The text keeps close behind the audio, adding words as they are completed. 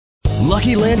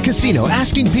Lucky Land Casino,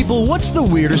 asking people, what's the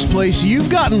weirdest place you've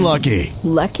gotten lucky?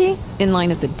 Lucky? In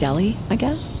line at the deli, I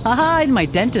guess? Aha, in my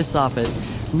dentist's office.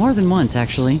 More than once,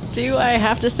 actually. Do I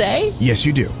have to say? Yes,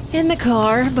 you do. In the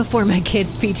car before my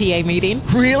kids' PTA meeting.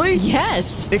 Really? Yes.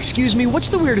 Excuse me, what's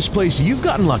the weirdest place you've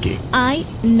gotten lucky? I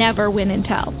never win and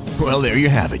tell. Well, there you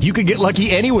have it. You can get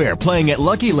lucky anywhere, playing at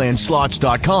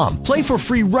LuckyLandSlots.com. Play for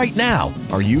free right now.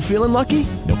 Are you feeling lucky?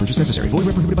 No purchase necessary. Void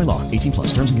where prohibited by law. 18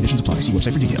 plus. Terms and conditions apply. See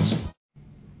website for details.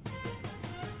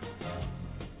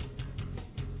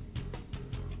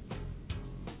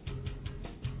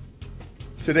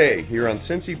 Today, here on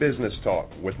Cincy Business Talk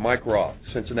with Mike Roth,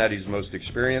 Cincinnati's most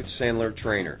experienced Sandler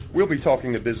trainer. We'll be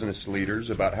talking to business leaders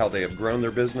about how they have grown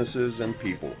their businesses and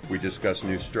people. We discuss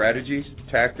new strategies,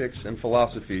 tactics, and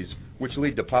philosophies which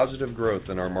lead to positive growth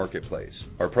in our marketplace.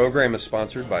 Our program is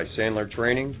sponsored by Sandler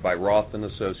Training by Roth &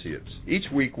 Associates.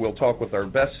 Each week, we'll talk with our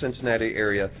best Cincinnati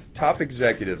area top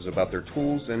executives about their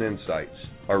tools and insights.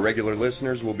 Our regular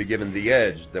listeners will be given the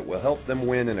edge that will help them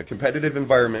win in a competitive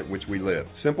environment which we live.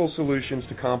 Simple solutions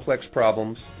to complex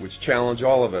problems, which challenge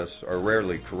all of us, are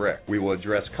rarely correct. We will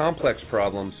address complex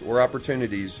problems or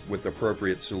opportunities with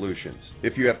appropriate solutions.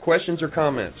 If you have questions or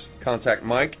comments, contact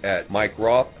Mike at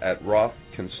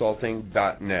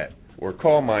MikeRoth@RothConsulting.net or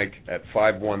call Mike at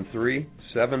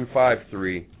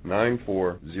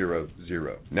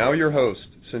 513-753-9400. Now your host,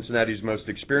 Cincinnati's most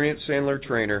experienced Sandler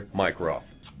trainer, Mike Roth.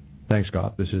 Thanks,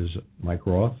 Scott. This is Mike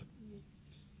Roth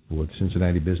with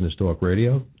Cincinnati Business Talk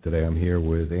Radio. Today I'm here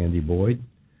with Andy Boyd.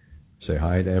 Say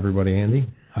hi to everybody, Andy.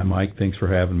 Hi, Mike. Thanks for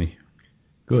having me.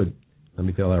 Good. Let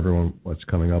me tell everyone what's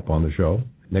coming up on the show.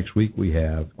 Next week we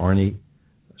have Arnie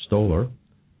Stoller,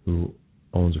 who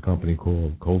owns a company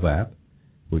called Covap,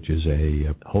 which is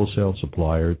a wholesale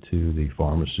supplier to the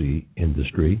pharmacy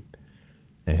industry,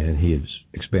 and he has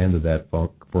expanded that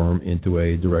firm into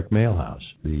a direct mail house.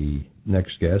 The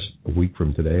next guest, a week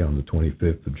from today, on the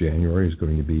 25th of January, is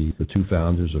going to be the two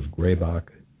founders of Graybach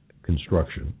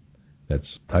Construction. That's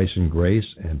Tyson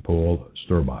Grace and Paul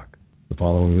Sturbach. The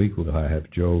following week, we'll have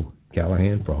Joe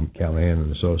Callahan from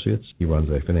Callahan & Associates. He runs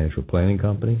a financial planning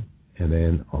company. And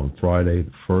then on Friday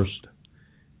the 1st,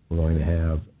 we're going to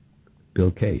have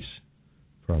Bill Case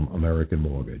from American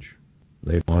Mortgage.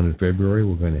 Later on in February,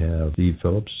 we're going to have Steve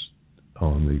Phillips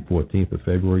on the 14th of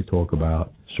February talk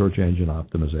about search engine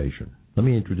optimization. Let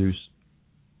me introduce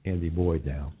Andy Boyd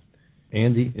now.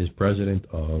 Andy is president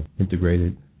of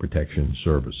Integrated Protection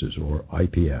Services, or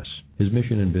IPS. His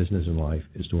mission in business and life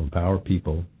is to empower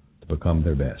people to become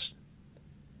their best.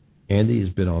 Andy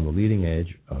has been on the leading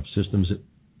edge of systems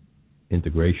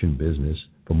integration business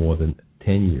for more than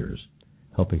 10 years,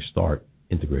 helping start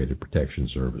Integrated Protection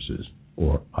Services,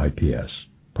 or IPS.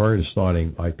 Prior to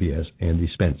starting IPS, Andy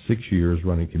spent 6 years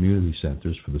running community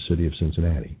centers for the city of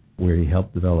Cincinnati, where he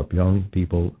helped develop young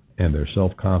people and their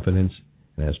self-confidence,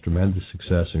 and has tremendous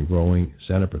success in growing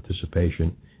center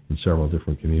participation in several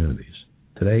different communities.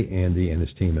 Today, Andy and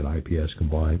his team at IPS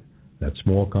combine that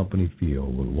small company feel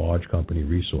with large company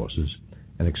resources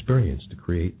and experience to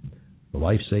create the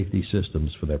life safety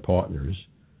systems for their partners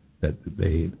that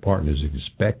the partners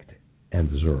expect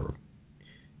and deserve,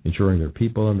 ensuring their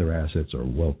people and their assets are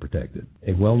well protected.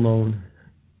 A well-known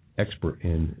expert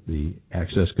in the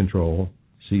access control,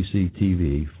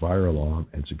 CCTV, fire alarm,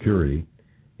 and security,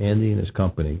 Andy and his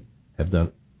company have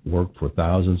done work for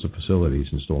thousands of facilities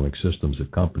installing systems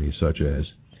at companies such as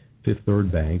Fifth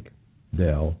Third Bank,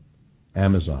 Dell,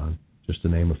 Amazon, just to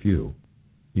name a few.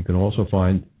 You can also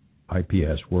find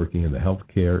IPS working in the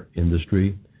healthcare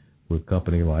industry with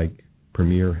companies like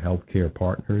Premier Healthcare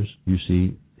Partners,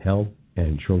 UC Health,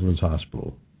 and Children's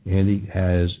Hospital. Andy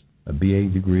has a BA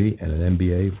degree and an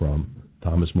MBA from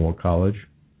Thomas More College.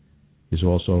 He's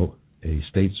also a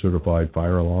state-certified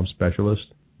fire alarm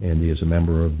specialist. Andy is a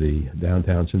member of the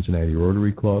Downtown Cincinnati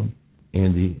Rotary Club.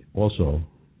 Andy also,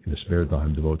 in his spare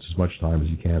time, devotes as much time as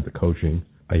he can to coaching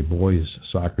a boys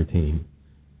soccer team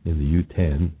in the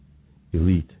U10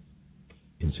 Elite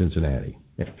in Cincinnati.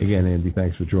 Again, Andy,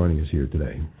 thanks for joining us here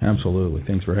today. Absolutely.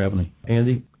 Thanks for having me.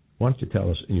 Andy, why don't you tell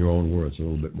us in your own words a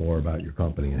little bit more about your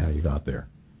company and how you got there?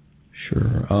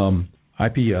 Sure.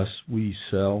 IPS, we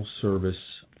sell, service,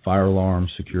 fire alarm,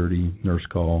 security, nurse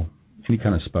call, any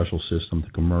kind of special system to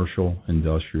commercial,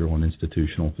 industrial, and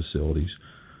institutional facilities.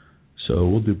 So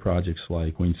we'll do projects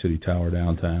like Queen City Tower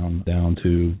downtown, down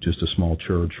to just a small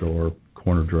church or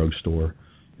corner drugstore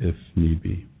if need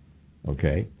be.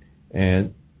 Okay.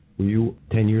 And were you,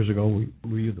 10 years ago,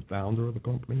 were you the founder of the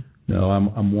company? No,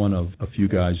 I'm one of a few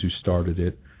guys who started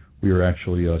it. We were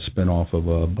actually a spinoff of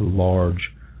a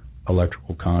large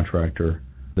electrical contractor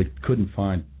that couldn't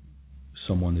find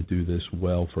someone to do this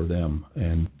well for them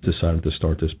and decided to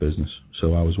start this business.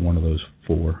 So I was one of those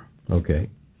 4. Okay.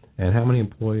 And how many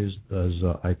employees does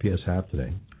IPS have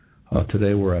today?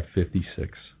 Today we're at 56.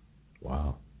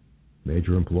 Wow.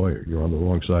 Major employer. You're on the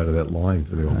wrong side of that line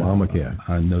for the Obamacare.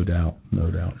 No doubt.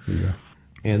 Yeah.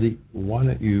 Andy, why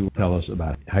don't you tell us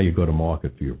about how you go to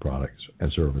market for your products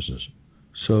and services?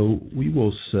 So we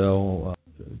will sell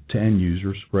to end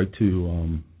users, right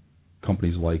to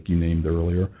companies like you named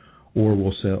earlier, or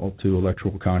we'll sell to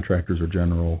electrical contractors or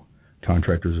general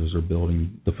contractors as they're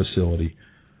building the facility.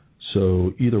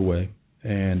 So either way,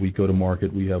 and we go to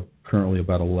market. We have currently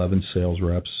about 11 sales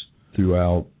reps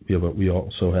throughout. We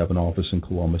also have an office in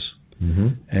Columbus,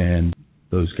 and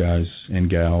those guys and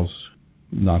gals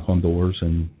knock on doors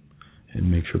and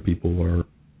make sure people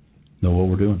know what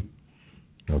we're doing.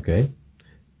 Okay.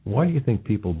 Why do you think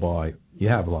people buy? You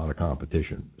have a lot of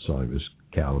competition selling this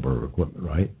caliber of equipment,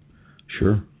 right?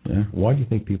 Sure. Yeah. Why do you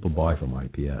think people buy from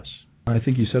IPS? I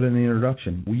think you said it in the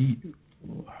introduction.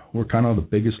 We're kind of the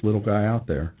biggest little guy out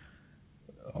there.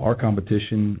 Our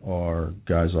competition are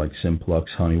guys like Simplex,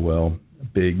 Honeywell,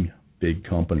 big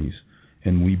companies,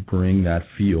 and we bring that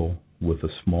feel with a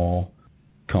small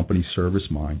company service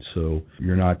mind. So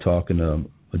you're not talking to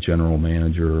a general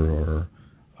manager or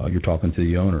you're talking to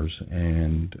the owners,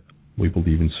 and we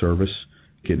believe in service,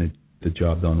 getting the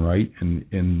job done right, and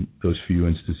in those few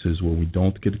instances where we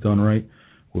don't get it done right,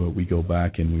 we go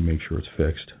back and we make sure it's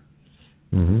fixed.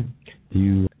 Mm-hmm. Do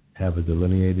you have a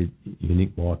delineated,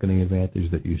 unique marketing advantage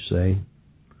that you say?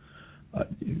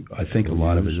 I think a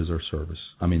lot of it is our service.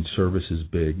 I mean, service is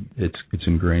big. It's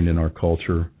ingrained in our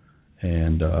culture,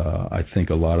 and I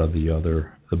think a lot of the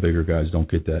bigger guys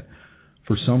don't get that.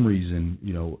 For some reason,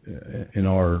 in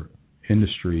our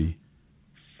industry,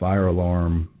 fire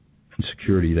alarm and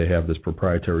security, they have this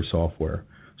proprietary software.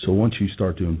 So once you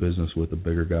start doing business with the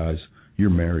bigger guys,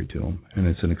 you're married to them, and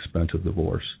it's an expensive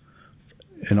divorce.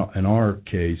 In our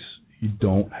case, you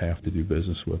don't have to do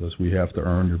business with us. We have to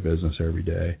earn your business every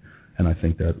day, and I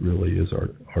think that really is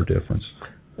our difference.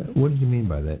 What do you mean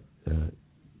by that?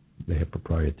 They have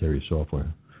proprietary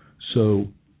software. So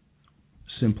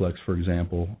Simplex, for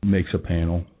example, makes a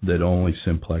panel that only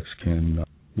Simplex can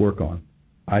work on.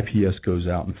 IPS goes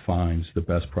out and finds the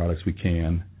best products we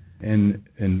can, and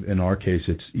in our case,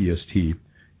 it's EST.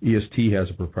 EST has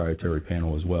a proprietary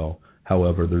panel as well.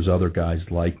 However, there's other guys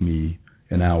like me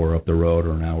an hour up the road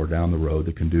or an hour down the road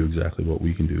that can do exactly what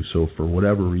we can do. So for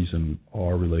whatever reason,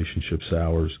 our relationship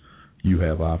sours, you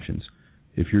have options.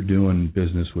 If you're doing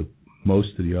business with most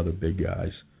of the other big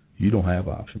guys, you don't have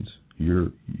options.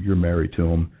 You're married to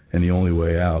them, and the only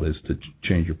way out is to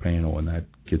change your panel, and that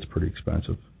gets pretty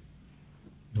expensive.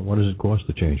 What does it cost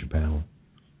to change a panel?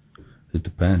 It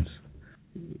depends.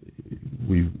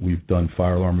 We've done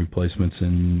fire alarm replacements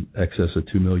in excess of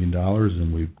 $2 million,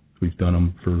 and we've done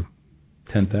them for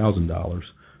 $10,000.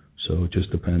 So it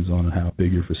just depends on how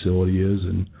big your facility is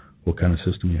and what kind of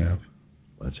system you have.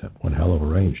 That's one hell of a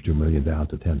range, $2 million down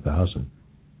to $10,000.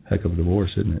 Heck of a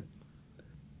divorce, isn't it?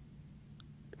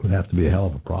 It would have to be a hell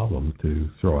of a problem to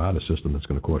throw out a system that's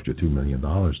going to cost you $2 million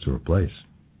to replace.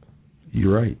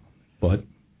 You're right, but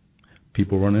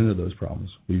people run into those problems.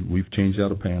 We've changed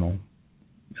out a panel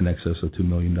in excess of $2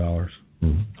 million.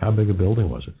 Mm-hmm. How big a building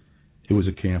was it? It was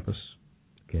a campus.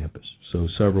 So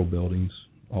several buildings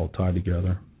all tied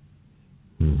together.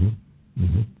 Mm-hmm.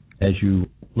 Mm-hmm. As you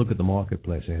look at the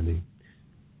marketplace, Andy,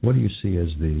 what do you see as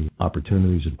the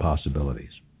opportunities and possibilities?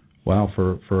 Wow,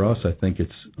 for us, I think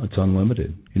it's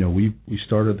unlimited. We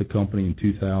started the company in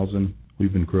 2000.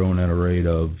 We've been growing at a rate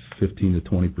of 15 to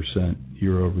 20%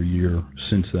 year over year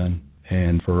since then.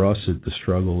 And for us, the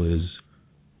struggle is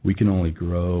we can only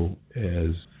grow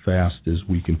as fast as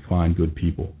we can find good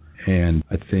people. And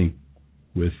I think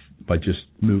by just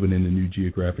moving into new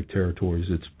geographic territories,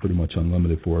 it's pretty much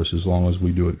unlimited for us as long as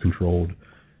we do it controlled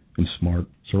and smart.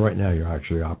 So right now you're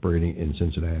actually operating in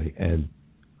Cincinnati and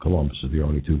Columbus are the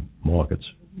only 2 markets.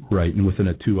 Right, and within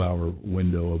a 2-hour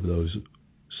window of those.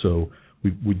 So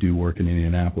we do work in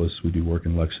Indianapolis, we do work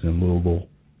in Lexington, Louisville,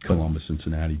 Columbus,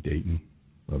 Cincinnati, Dayton.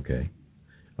 Okay.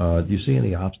 Do you see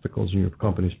any obstacles in your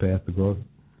company's path to growth?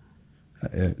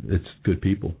 It's good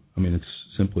people. I mean, it's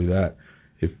simply that.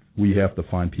 If we have to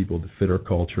find people that fit our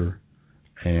culture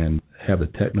and have the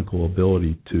technical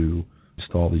ability to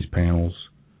install these panels,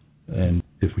 and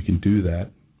if we can do that,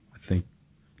 I think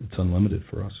it's unlimited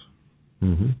for us.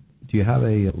 Mm-hmm. Do you have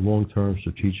a long-term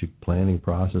strategic planning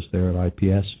process there at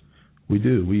IPS? We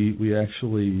do. We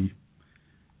actually,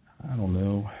 I don't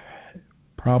know,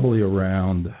 probably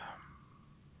around,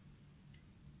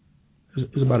 it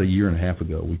was about a year and a half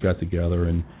ago, we got together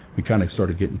and we kind of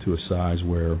started getting to a size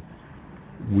where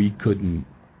we couldn't.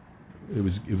 It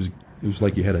was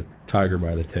like you had a tiger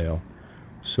by the tail.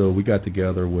 So we got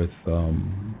together with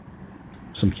some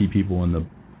key people in the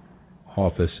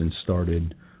office and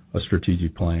started a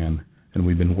strategic plan, and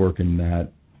we've been working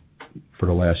that for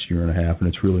the last year and a half, and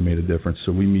it's really made a difference.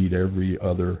 So we meet every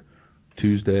other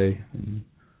Tuesday and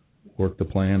work the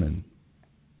plan and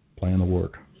plan the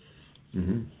work.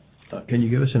 Mm-hmm. Can you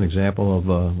give us an example of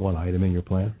one item in your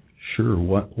plan? Sure.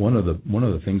 One of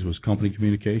the things was company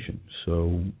communication.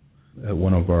 So at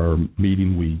one of our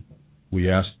meeting, we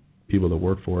asked people that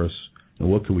work for us,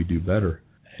 what could we do better?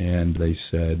 And they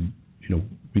said,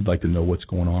 we'd like to know what's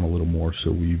going on a little more.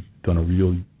 So we've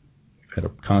done had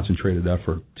a concentrated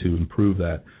effort to improve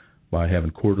that by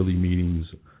having quarterly meetings,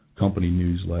 company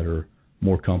newsletter,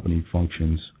 more company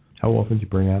functions. How often do you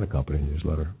bring out a company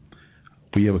newsletter?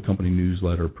 We have a company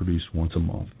newsletter produced once a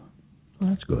month. Oh,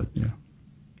 that's good. Yeah.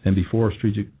 And before a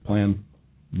strategic plan,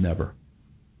 never.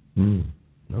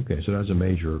 Okay, so that's a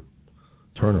major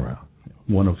turnaround.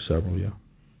 One of several, yeah.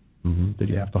 Mm-hmm. Did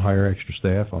you have to hire extra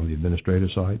staff on the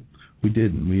administrative side? We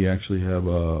didn't. We actually have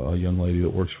a young lady that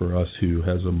works for us who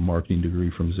has a marketing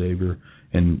degree from Xavier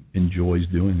and enjoys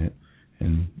doing it,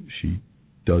 and she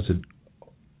does it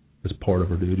as part of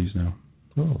her duties now.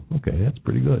 Oh, okay, that's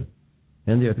pretty good.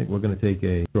 Andy, I think we're going to take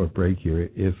a short break here.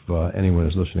 If anyone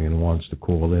is listening and wants to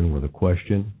call in with a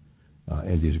question,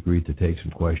 Andy's agreed to take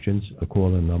some questions. The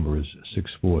call-in number is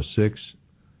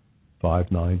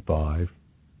 646-595-4916.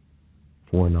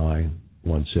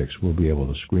 We'll be able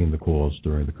to screen the calls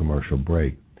during the commercial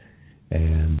break.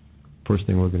 And first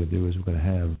thing we're going to do is we're going to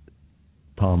have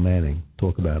Tom Manning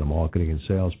talk about a marketing and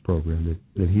sales program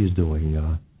that he's doing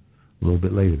a little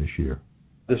bit later this year.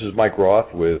 This is Mike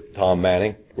Roth with Tom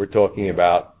Manning. We're talking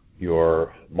about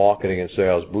your marketing and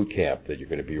sales boot camp that you're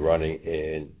going to be running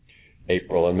in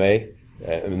April and May.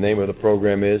 And the name of the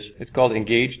program is? It's called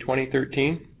Engage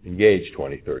 2013. Engage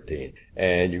 2013.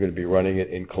 And you're going to be running it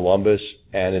in Columbus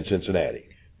and in Cincinnati.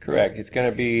 Correct. It's going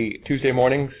to be Tuesday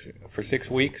mornings for 6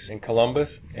 weeks in Columbus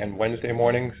and Wednesday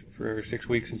mornings for 6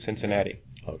 weeks in Cincinnati.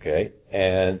 Okay.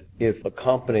 And if a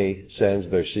company sends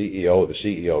their CEO, the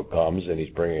CEO comes and he's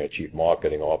bringing a chief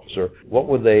marketing officer, what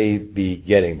would they be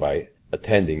getting by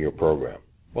attending your program?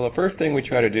 Well, the first thing we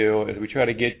try to do is we try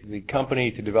to get the company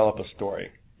to develop a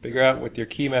story. Figure out what their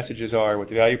key messages are, what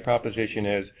the value proposition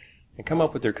is, and come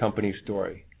up with their company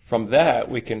story. From that,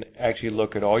 we can actually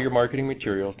look at all your marketing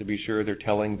materials to be sure they're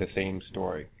telling the same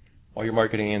story. All your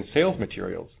marketing and sales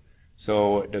materials.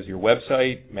 So does your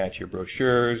website match your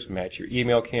brochures, match your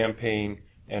email campaign,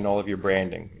 and all of your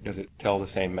branding? Does it tell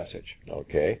the same message?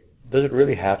 Okay. Does it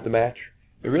really have to match?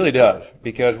 It really does,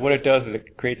 because what it does is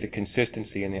it creates a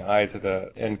consistency in the eyes of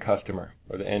the end customer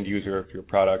or the end user of your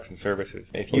products and services.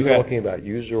 If you're talking about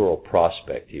user or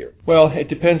prospect here? Well, it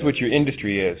depends what your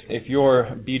industry is. If you're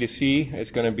B2C, it's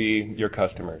going to be your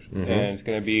customers, and it's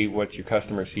going to be what your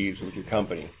customer sees with your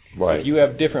company. Right. If you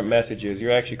have different messages,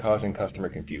 you're actually causing customer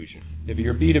confusion. If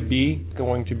you're B2B, it's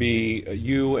going to be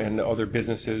you and other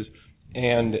businesses,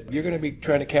 and you're going to be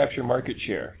trying to capture market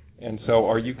share. And so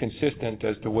are you consistent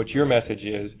as to what your message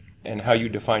is and how you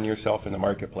define yourself in the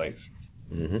marketplace?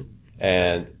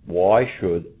 And why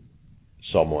should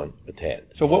someone attend?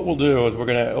 So what we'll do is we're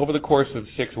going to, over the course of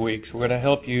 6 weeks, we're going to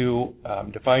help you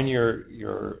define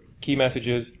your key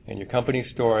messages and your company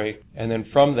story. And then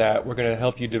from that, we're going to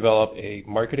help you develop a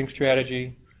marketing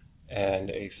strategy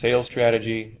and a sales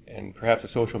strategy and perhaps a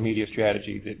social media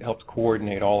strategy that helps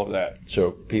coordinate all of that.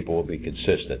 So people will be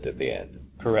consistent at the end.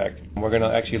 Correct. We're going to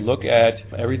actually look at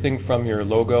everything from your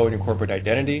logo and your corporate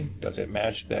identity. Does it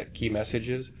match that key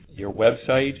messages? Your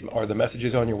website, are the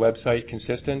messages on your website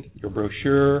consistent? Your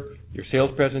brochure, your sales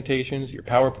presentations, your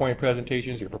PowerPoint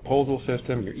presentations, your proposal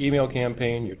system, your email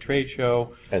campaign, your trade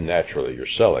show. And naturally, your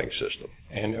selling system.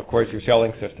 And, of course, your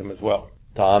selling system as well.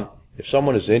 Tom, if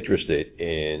someone is interested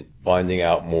in finding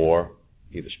out more,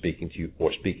 either speaking to you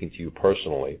or speaking to you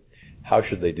personally, how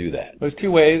should they do that? There's two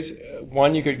ways.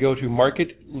 One, you could go to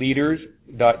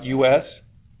marketleaders.us.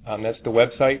 That's the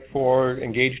website for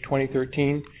Engage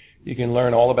 2013. You can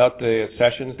learn all about the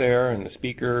sessions there and the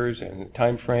speakers and the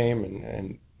time frame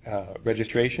and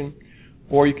registration.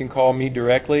 Or you can call me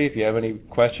directly if you have any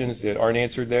questions that aren't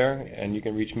answered there, and you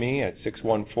can reach me at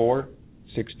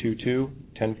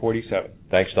 614-622-1047.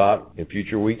 Thanks, Tom. In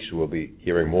future weeks, we'll be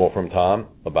hearing more from Tom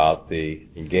about the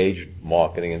Engage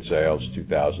Marketing and Sales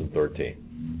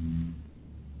 2013.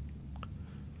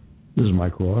 This is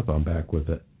Mike Roth. I'm back with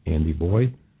Andy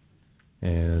Boyd.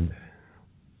 And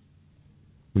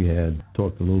we had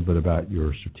talked a little bit about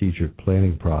your strategic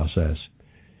planning process.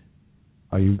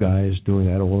 Are you guys doing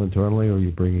that all internally, or are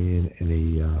you bringing in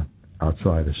any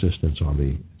outside assistance on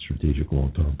the strategic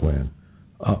long-term plan?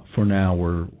 For now,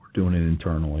 we're doing it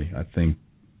internally. I think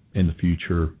in the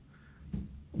future,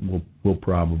 we'll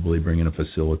probably bring in a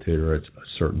facilitator at a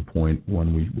certain point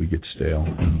when we get stale,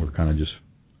 and we're kind of just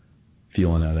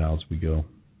feeling that out as we go.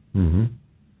 Mm-hmm.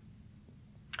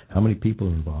 How many people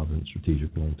are involved in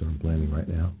strategic long-term planning right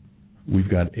now? We've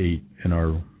got 8 in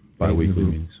our biweekly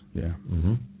meetings. Yeah.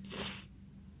 Mm-hmm.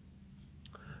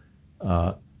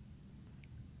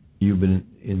 You've been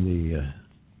in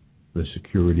the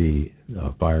security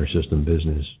fire system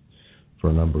business for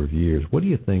a number of years. What do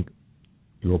you think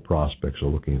your prospects are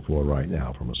looking for right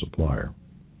now from a supplier?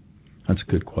 That's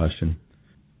a good question.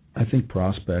 I think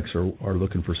prospects are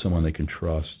looking for someone they can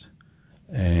trust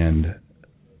and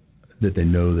that they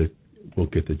know that will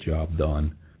get the job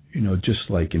done. You know, just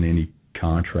like in any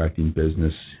contracting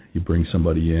business, you bring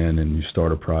somebody in and you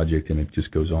start a project and it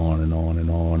just goes on and on and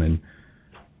on, and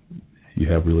you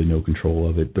have really no control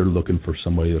of it. They're looking for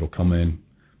somebody that'll come in,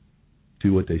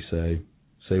 do what they say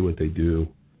what they do,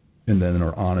 and then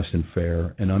are honest and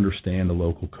fair and understand the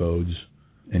local codes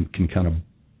and can kind of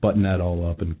button that all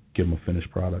up and give them a finished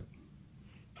product.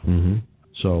 Mm-hmm.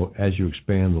 So as you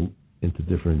expand into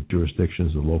different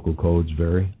jurisdictions, the local codes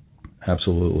vary?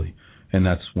 Absolutely. And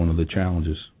that's one of the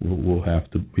challenges. We have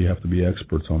to be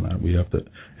experts on that. We have to,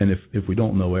 and if we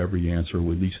don't know every answer,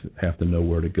 we at least have to know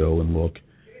where to go and look.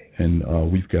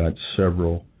 And we've got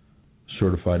several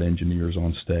certified engineers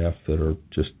on staff that are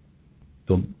just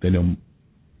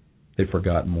they've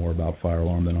forgotten more about fire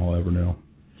alarm than I'll ever know.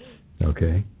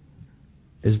 Okay.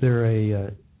 Is there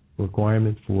a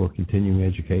requirement for continuing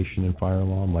education in fire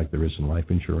alarm like there is in life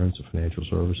insurance or financial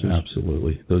services?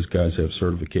 Absolutely. Those guys have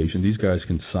certification. These guys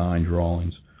can sign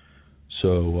drawings.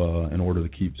 So in order to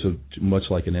keep, so much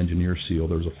like an engineer seal,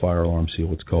 there's a fire alarm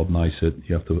seal. It's called NICET.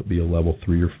 You have to be a level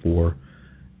 3 or 4.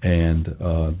 And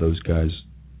those guys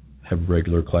have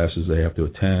regular classes they have to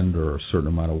attend or a certain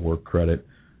amount of work credit,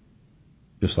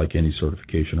 just like any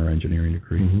certification or engineering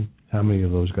degree. Mm-hmm. How many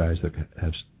of those guys that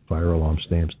have fire alarm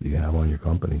stamps do you have on your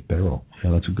company payroll?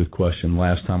 Yeah, that's a good question.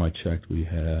 Last time I checked, we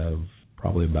have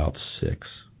probably about 6.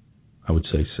 I would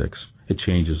say 6. It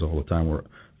changes all the time. We're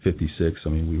 56. I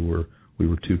mean, we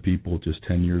were 2 people just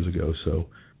 10 years ago, so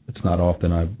it's not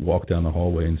often I walk down the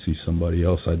hallway and see somebody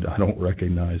else I don't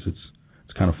recognize. It's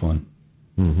kind of fun.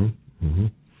 Mm-hmm. Mm-hmm.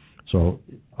 So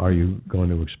are you going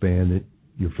to expand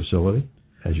your facility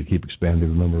as you keep expanding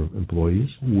the number of employees?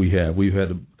 We have. We've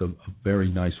had a very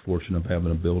nice fortune of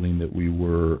having a building that we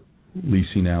were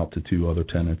leasing out to 2 other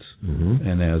tenants. Mm-hmm.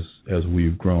 And as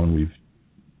we've grown, we've,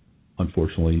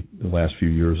 unfortunately, the last few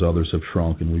years, others have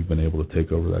shrunk, and we've been able to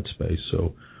take over that space.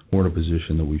 So we're in a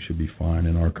position that we should be fine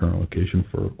in our current location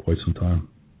for quite some time.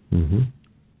 Mm-hmm.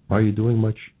 Are you doing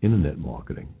much internet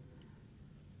marketing?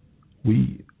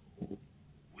 We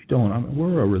don't. I mean,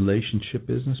 we're a relationship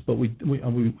business, but we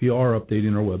are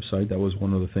updating our website. That was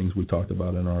one of the things we talked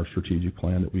about in our strategic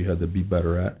plan that we had to be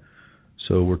better at.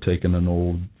 So we're taking an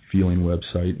old feeling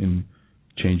website and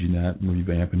changing that and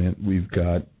revamping it. We've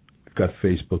got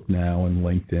Facebook now and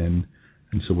LinkedIn,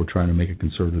 and so we're trying to make a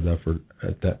concerted effort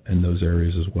at that in those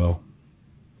areas as well.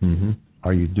 Mm-hmm.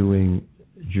 Are you doing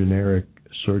generic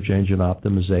search engine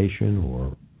optimization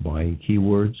or buying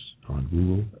keywords on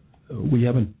Google? We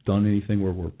haven't done anything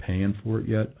where we're paying for it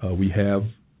yet. We have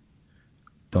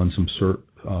done some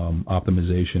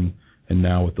optimization, and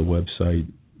now with the website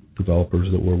developers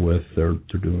that we're with, they're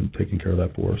taking care of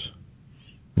that for us.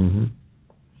 Mm-hmm.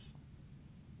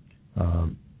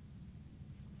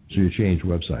 So you changed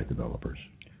website developers?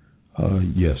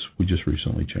 Yes, we just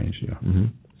recently changed. Yeah. Mm-hmm.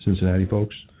 Cincinnati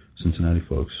folks. Cincinnati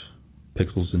folks.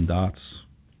 Pixels and Dots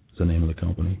is the name of the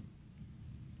company.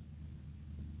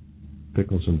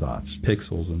 Pickles and Dots.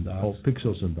 Pixels and Dots. Oh,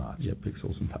 Pixels and Dots. Yeah,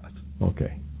 Pixels and Dots.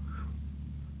 Okay.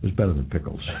 It's better than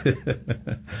pickles.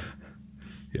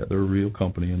 Yeah, they're a real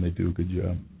company, and they do a good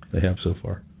job. They have so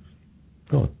far.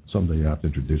 Oh, someday you have to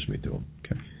introduce me to them.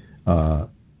 Okay.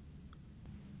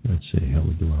 Let's see, how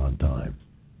we doing on time?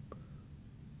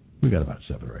 We got about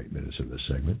 7 or 8 minutes in this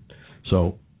segment.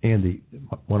 So, Andy,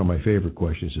 one of my favorite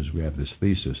questions is we have this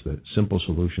thesis that simple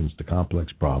solutions to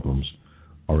complex problems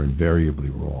are invariably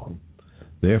wrong.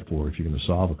 Therefore, if you're going to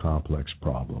solve a complex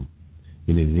problem,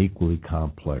 you need an equally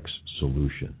complex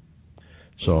solution.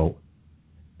 So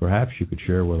perhaps you could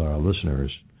share with our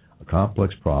listeners a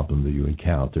complex problem that you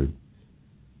encountered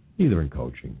either in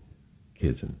coaching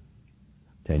kids and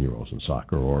 10-year-olds in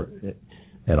soccer or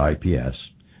at IPS,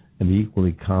 and the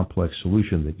equally complex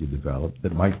solution that you developed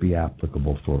that might be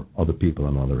applicable for other people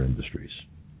in other industries.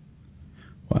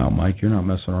 Wow, Mike, you're not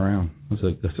messing around.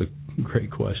 That's a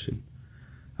great question.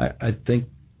 I think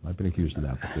I've been accused of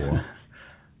that before.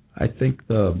 I think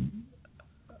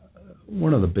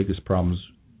one of the biggest problems,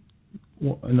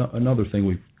 another thing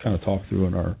we've kind of talked through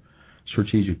in our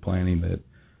strategic planning that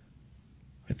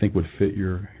I think would fit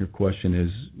your question is,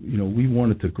 we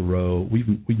wanted to grow. We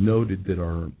noted that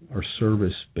our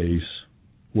service base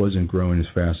wasn't growing as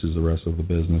fast as the rest of the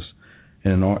business,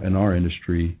 and in our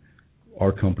industry,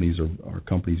 our companies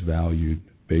valued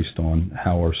based on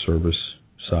how our service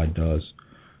side does.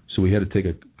 So we had to take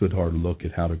a good hard look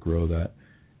at how to grow that,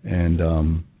 and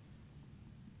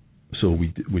so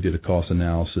we did a cost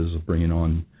analysis of bringing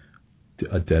on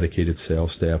a dedicated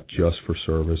sales staff just for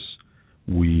service.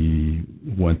 We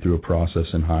went through a process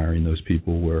in hiring those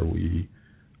people where we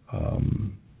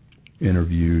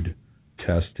interviewed,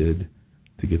 tested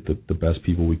to get the best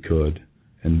people we could,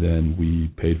 and then we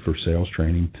paid for sales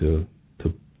training to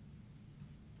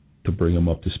bring them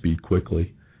up to speed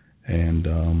quickly. And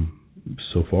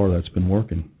so far, that's been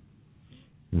working.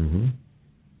 Mm-hmm.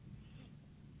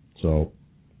 So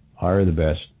hire the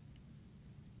best,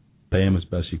 pay them as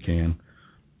best you can,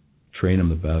 train them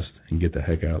the best, and get the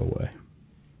heck out of the way.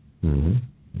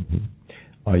 Mm-hmm. Mm-hmm.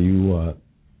 Are you,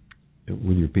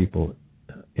 with your people,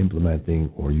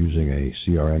 implementing or using a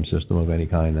CRM system of any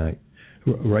kind?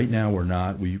 Right now, we're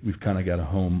not. We've kind of got a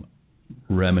home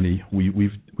remedy.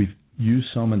 We've used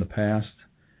some in the past,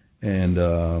 and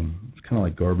it's kind of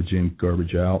like garbage in,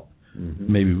 garbage out.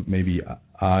 Mm-hmm. Maybe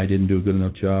I didn't do a good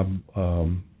enough job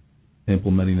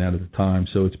implementing that at the time.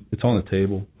 So it's on the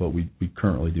table, but we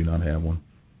currently do not have one.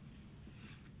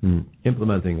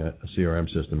 Implementing a CRM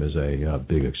system is a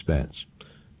big expense.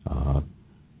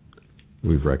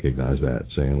 We've recognized that at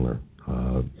Sandler.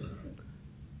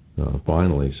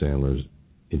 Finally, Sandler's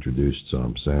introduced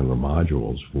some Sandler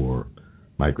modules for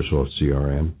Microsoft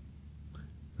CRM,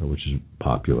 which is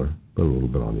popular, but a little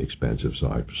bit on the expensive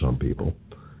side for some people.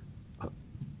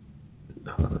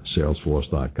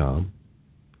 Salesforce.com.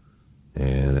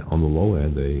 And on the low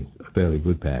end, a fairly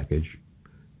good package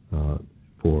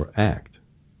for ACT.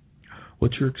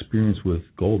 What's your experience with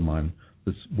Goldmine?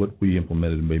 That's what we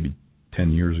implemented maybe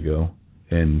 10 years ago,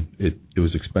 and it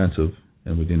was expensive,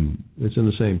 and we didn't. It's in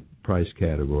the same price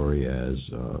category as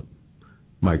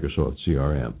Microsoft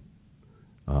CRM.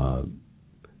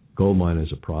 Goldmine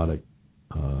as a product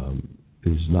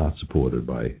is not supported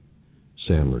by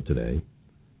Sandler today,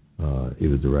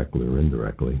 either directly or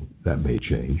indirectly. That may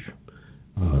change.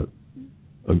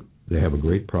 They have a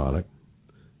great product.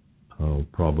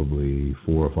 Probably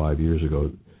 4 or 5 years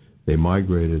ago, they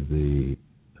migrated the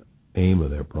aim of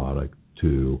their product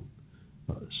to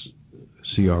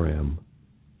CRM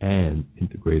and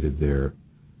integrated their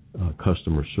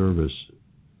customer service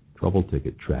trouble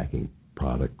ticket tracking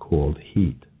product called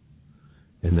Heat.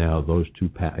 And now those two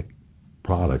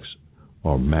products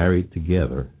are married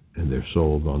together, and they're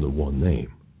sold under one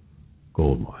name,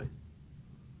 Goldmine.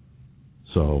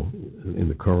 So in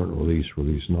the current release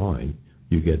 9,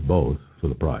 you get both for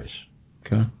the price.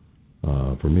 Okay.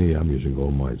 For me, I'm using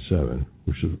Goldmine 7,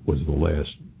 which was the last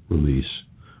release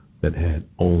that had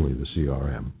only the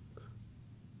CRM,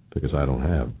 because I don't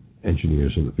have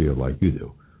engineers in the field like you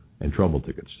do and trouble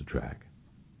tickets to track.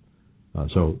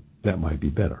 So that might be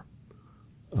better.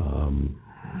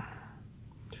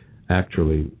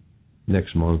 Actually,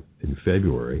 next month in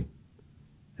February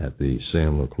at the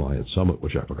Sandler Client Summit,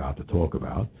 which I forgot to talk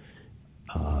about,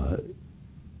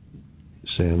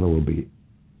 Sandler will be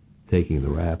taking the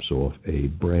wraps off a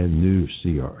brand new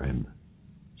CRM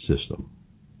system.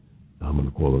 I'm going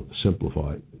to call it the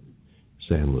Simplified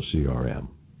Sandler CRM.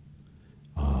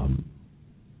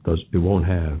 It won't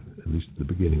have, at least at the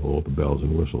beginning, all the bells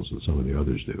and whistles that some of the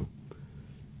others do.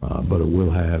 But it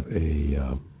will have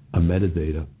a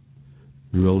metadata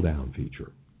drill down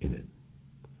feature in it,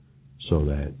 so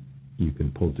that you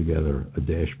can pull together a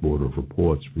dashboard of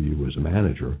reports for you as a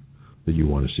manager that you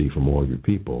want to see from all your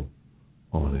people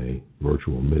on a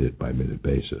virtual minute-by-minute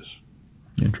basis.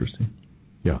 Interesting.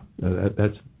 Yeah,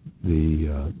 that's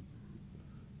the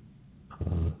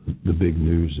big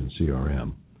news in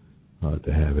CRM,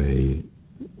 to have a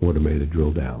automated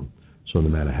drill down. So no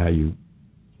matter how you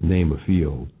name a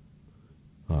field,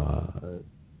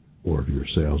 or if your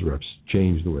sales reps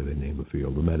change the way they name a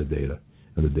field, the metadata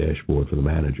and the dashboard for the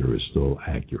manager is still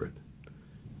accurate.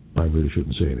 I really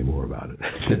shouldn't say any more about it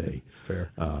today.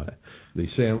 Fair.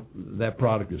 That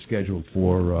product is scheduled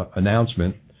for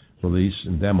announcement, release,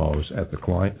 and demos at the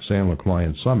Sandler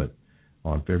Client Summit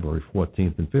on February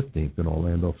 14th and 15th in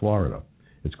Orlando, Florida.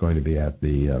 It's going to be at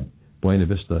the Buena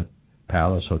Vista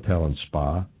Palace Hotel and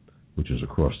Spa, which is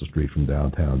across the street from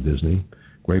downtown Disney.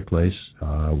 Great place.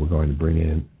 We're going to bring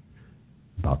in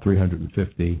about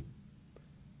 350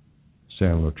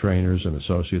 Sandler trainers and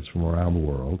associates from around the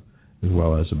world, as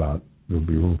well as there'll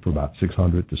be room for about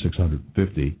 600 to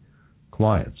 650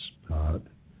 clients.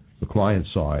 The client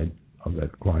side of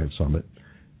that client summit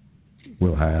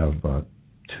will have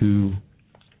 2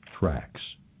 tracks,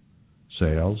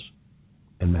 sales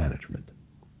and management.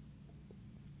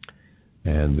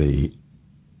 And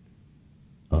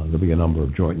there'll be a number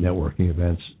of joint networking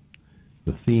events.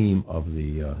 The theme of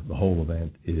the whole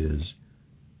event is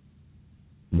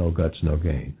no guts, no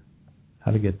gain.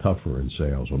 How to get tougher in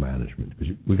sales or management,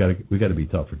 because we got to be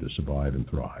tougher to survive and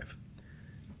thrive.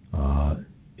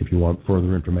 If you want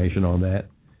further information on that,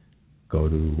 go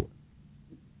to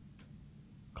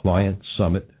Client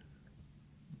Summit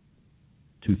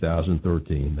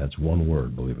 2013. That's one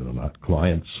word, believe it or not.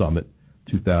 Client Summit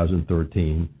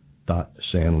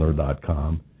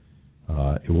 2013.sandler.com.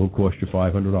 It will cost you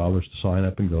 $500 to sign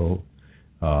up and go,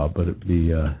 but it'll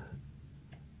be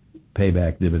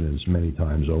payback dividends many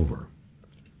times over.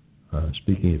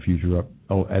 Speaking of future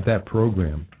at that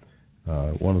program,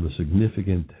 one of the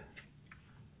significant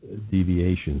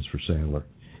deviations for Sandler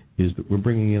is that we're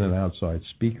bringing in an outside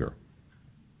speaker,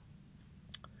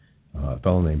 a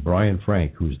fellow named Brian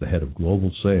Frank, who's the head of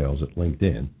global sales at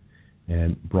LinkedIn,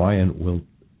 and Brian will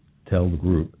tell the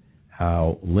group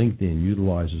how LinkedIn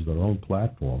utilizes their own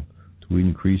platform to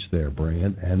increase their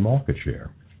brand and market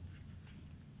share.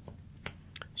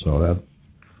 So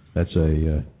that's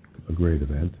a great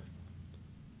event.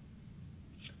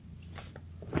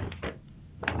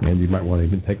 And you might want to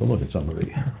even take a look at some of the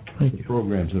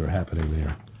programs that are happening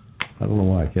there. I don't know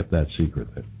why I kept that secret.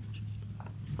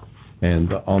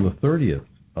 And on the 30th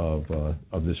of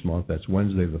this month, that's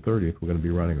Wednesday the 30th, we're going to be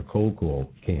running a cold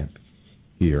call camp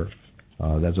here.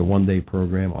 That's a one-day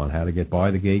program on how to get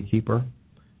by the gatekeeper,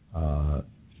 how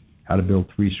to build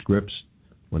 3 scripts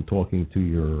when talking to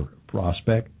your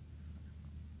prospect,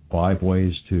 5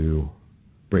 ways to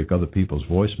break other people's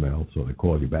voicemail so they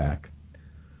call you back.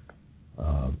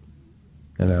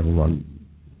 And that'll run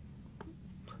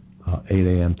 8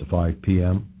 a.m. to 5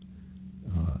 p.m.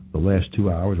 The last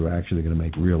 2 hours, we're actually going to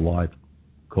make real live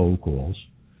cold calls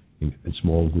in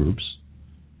small groups,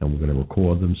 and we're going to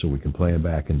record them so we can play them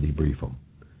back and debrief them.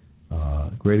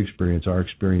 Great experience. Our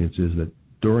experience is that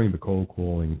during the cold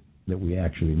calling that we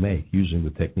actually make, using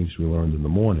the techniques we learned in the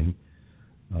morning,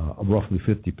 roughly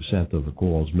 50% of the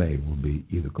calls made will be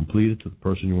either completed to the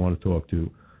person you want to talk to,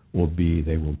 or B,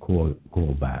 they will call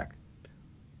back.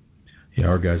 Yeah,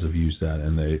 our guys have used that,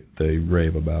 and they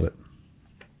rave about it.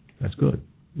 That's good.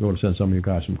 You ought to send some of your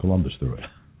guys from Columbus through it.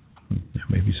 Yeah,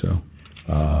 maybe so.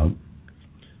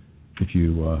 If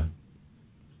you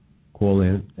call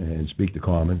in and speak to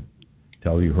Carmen,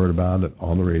 tell her you heard about it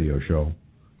on the radio show,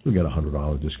 you'll get a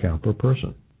 $100 discount per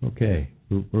person. Okay,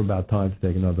 we're about time to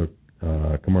take another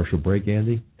commercial break,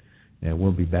 Andy, and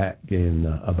we'll be back in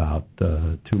about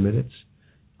 2 minutes.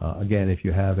 Again, if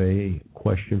you have a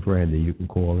question for Andy, you can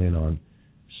call in on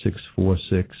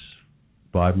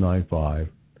 646-595-4916.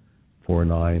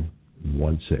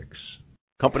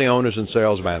 Company owners and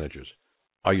sales managers,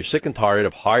 are you sick and tired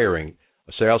of hiring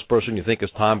a salesperson you think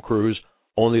is Tom Cruise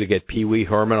only to get Pee Wee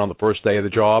Herman on the first day of the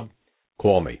job?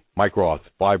 Call me, Mike Roth,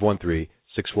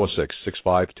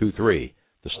 513-646-6523,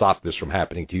 to stop this from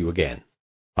happening to you again.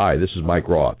 Hi, this is Mike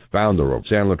Roth, founder of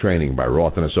Sandler Training by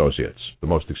Roth & Associates, the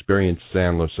most experienced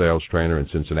Sandler sales trainer in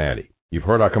Cincinnati. You've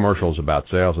heard our commercials about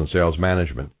sales and sales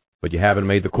management, but you haven't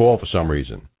made the call for some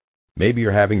reason. Maybe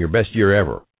you're having your best year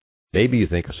ever. Maybe you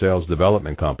think a sales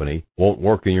development company won't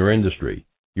work in your industry.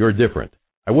 You're different.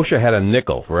 I wish I had a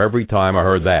nickel for every time I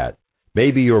heard that.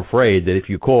 Maybe you're afraid that if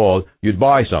you called, you'd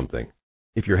buy something.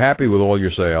 If you're happy with all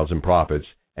your sales and profits,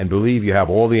 and believe you have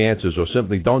all the answers, or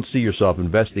simply don't see yourself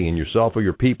investing in yourself or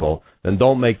your people, then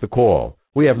don't make the call.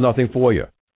 We have nothing for you.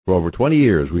 For over 20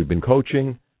 years, we've been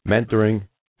coaching, mentoring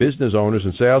business owners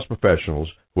and sales professionals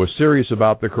who are serious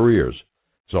about their careers.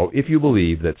 So if you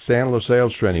believe that Sandler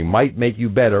Sales Training might make you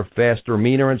better, faster,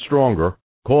 meaner, and stronger,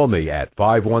 call me at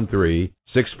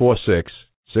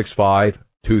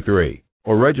 513-646-6523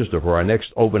 or register for our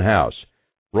next open house.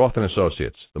 Roth &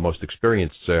 Associates, the most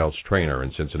experienced sales trainer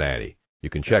in Cincinnati. You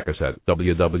can check us at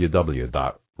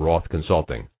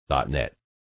www.rothconsulting.net.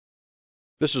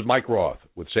 This is Mike Roth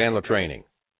with Sandler Training,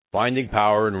 finding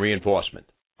power and reinforcement.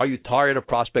 Are you tired of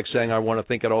prospects saying, I want to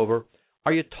think it over?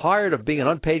 Are you tired of being an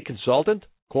unpaid consultant?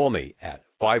 Call me at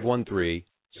 513-646-6523.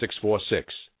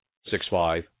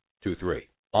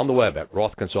 On the web at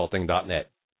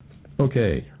rothconsulting.net.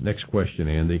 Okay, next question,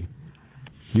 Andy.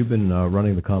 You've been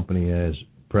running the company as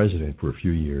president for a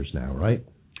few years now, right?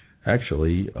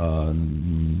 Actually,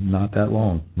 not that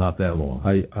long. Not that long.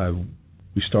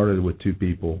 We started with 2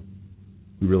 people,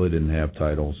 we really didn't have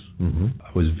titles. Mm-hmm.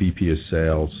 I was VP of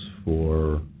Sales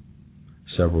for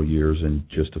several years and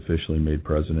just officially made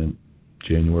president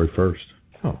January 1st.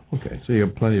 Oh, okay. So you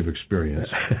have plenty of experience.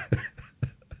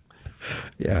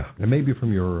 Yeah, and maybe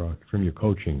from your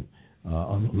coaching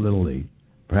on Little League,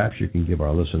 perhaps you can give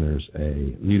our listeners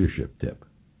a leadership tip.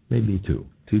 Maybe two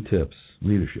tips,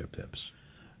 leadership tips.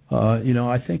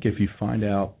 I think if you find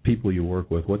out people you work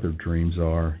with, what their dreams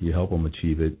are, you help them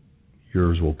achieve it,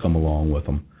 yours will come along with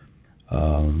them.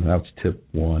 That's tip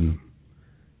one.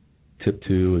 Tip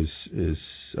two is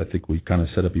I think we kind of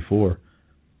said it before.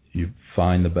 You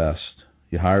find the best.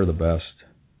 You hire the best.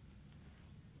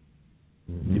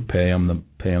 Mm-hmm. You pay them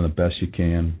the best you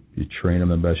can. You train them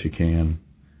the best you can,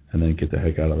 and then get the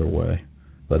heck out of their way.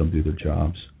 Let them do their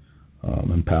jobs.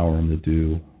 Empower them to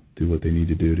do what they need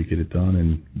to do to get it done,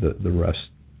 and the rest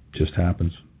just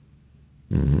happens.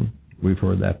 Mm-hmm. We've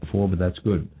heard that before, but that's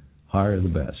good. Hire the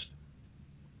best.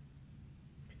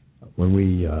 When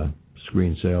we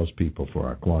screen salespeople for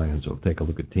our clients or take a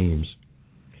look at teams,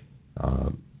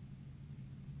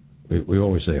 we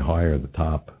always say hire the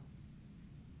top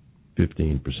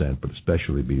 15%, but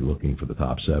especially be looking for the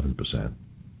top 7%.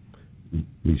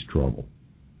 Least trouble.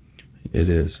 It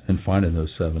is, and finding those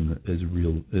 7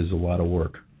 is a lot of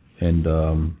work, and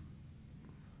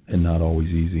not always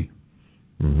easy.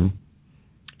 Mm-hmm.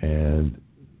 And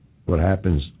what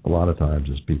happens a lot of times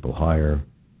is people hire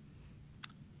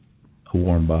a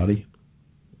warm body,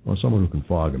 or someone who can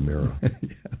fog a mirror.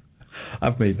 Yeah.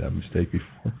 I've made that mistake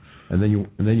before. And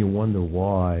then you wonder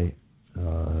why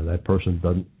that person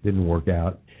didn't work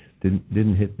out,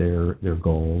 didn't hit their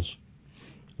goals,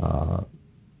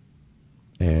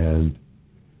 and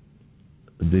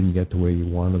didn't get to where you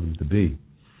wanted them to be.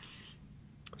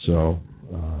 So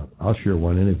I'll share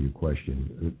one interview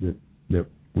question that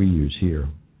we use here.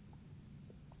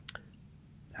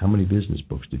 How many business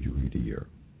books did you read a year?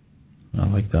 I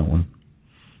like that one.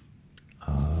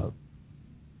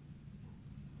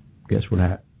 Guess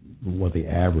what the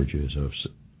average is of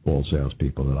all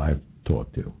salespeople that I've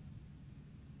talked to.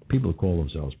 People who call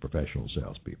themselves professional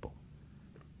salespeople.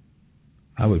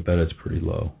 I would bet it's pretty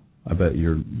low. I bet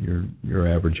your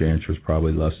average answer is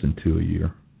probably less than 2 a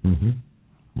year. Mm-hmm.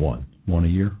 One a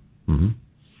year.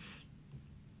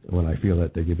 Mm-hmm. When I feel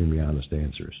that they're giving me honest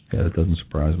answers. Yeah, that doesn't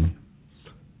surprise me.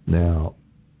 Now,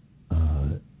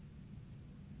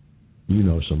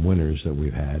 some winners that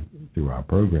we've had through our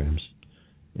programs,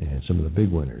 and some of the big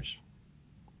winners.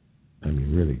 I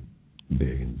mean, really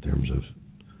big in terms of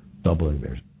doubling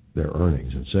their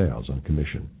earnings and sales on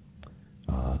commission.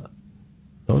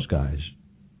 Those guys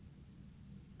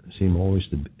seem always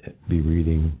to be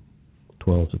reading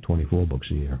 12 to 24 books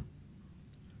a year.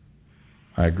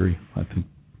 I agree. I think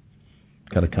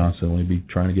got to constantly be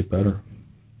trying to get better.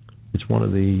 It's one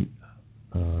of the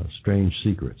strange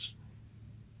secrets,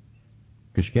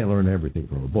 because you can't learn everything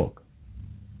from a book.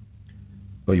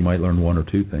 But you might learn 1 or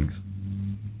 2 things.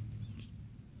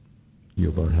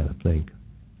 You learn how to think.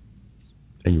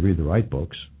 And you read the right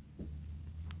books.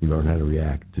 You learn how to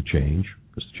react to change,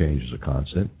 because change is a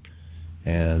constant.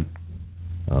 And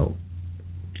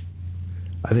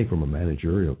I think from a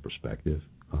managerial perspective,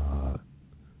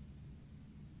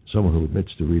 someone who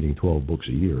admits to reading 12 books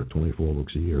a year or 24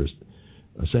 books a year is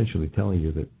essentially telling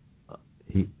you that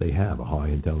they have a high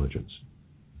intelligence.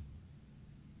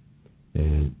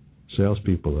 And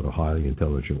salespeople that are highly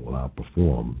intelligent will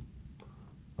outperform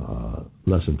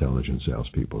less intelligent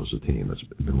salespeople as a team. That's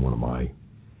been one of my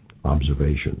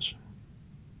observations.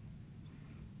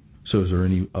 So is there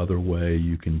any other way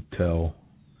you can tell,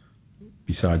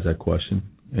 besides that question,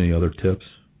 any other tips?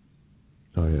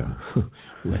 Oh, yeah.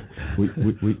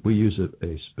 we use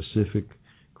a specific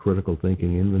critical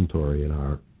thinking inventory in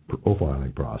our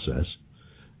profiling process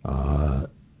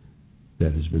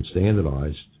that has been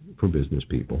standardized for business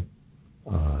people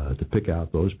to pick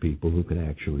out those people who can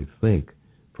actually think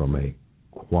from a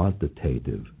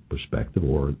quantitative perspective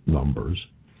or numbers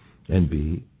and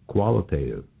be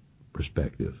qualitative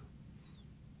perspective.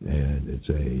 And it's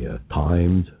a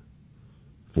timed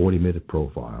 40-minute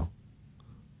profile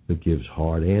that gives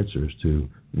hard answers to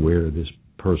where this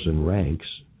person ranks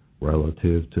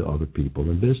relative to other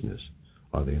people in business.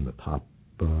 Are they in the top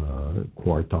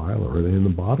quartile, or are they in the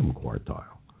bottom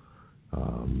quartile?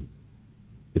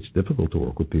 It's difficult to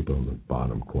work with people in the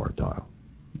bottom quartile.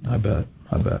 I bet.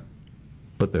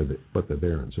 But they're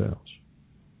there in sales.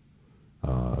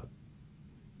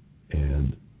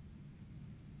 And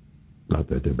not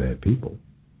that they're bad people.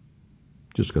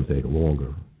 Just going to take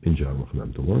longer in general for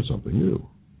them to learn something new.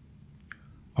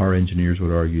 Our engineers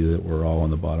would argue that we're all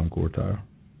in the bottom quartile.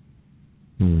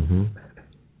 Mm-hmm.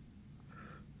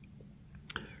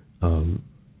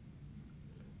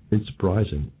 It's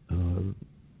surprising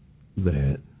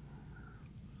that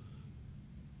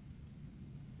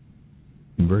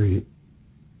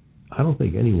I don't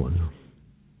think anyone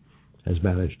has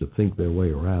managed to think their way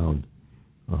around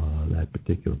that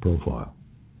particular profile.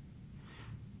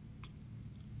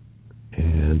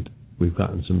 And we've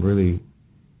gotten some really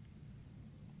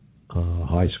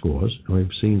high scores, and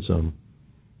we've seen some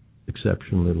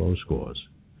exceptionally low scores.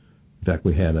 In fact,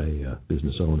 we had a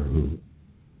business owner who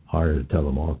hired a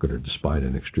telemarketer despite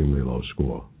an extremely low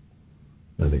score.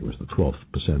 I think it was the 12th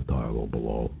percentile or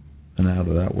below. And how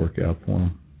did that work out for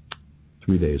him?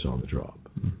 3 days on the job.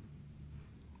 Mm-hmm.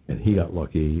 And he got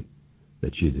lucky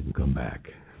that she didn't come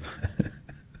back.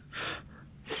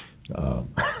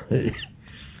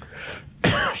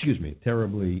 Excuse me,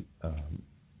 terribly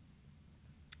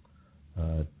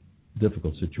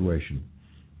difficult situation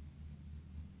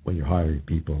when you're hiring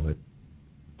people that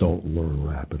don't learn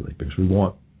rapidly, because we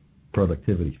want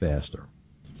productivity faster.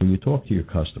 When you talk to your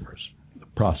customers, the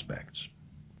prospects,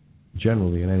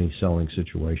 generally in any selling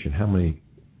situation, how many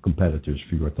competitors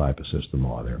for your type of system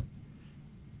are there?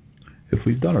 If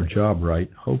we've done our job right,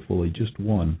 hopefully just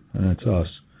one, and that's us.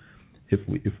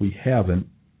 If we haven't,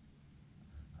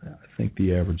 I think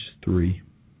the average is three.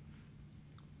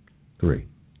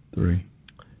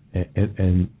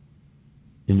 And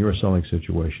in your selling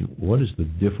situation, what is the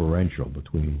differential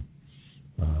between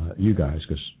you guys?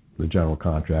 Because the general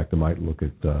contractor might look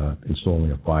at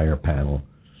installing a fire panel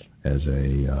as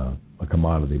a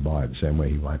commodity buy, the same way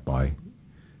he might buy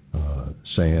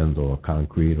sand or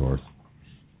concrete or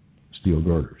steel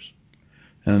girders.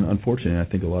 And unfortunately, I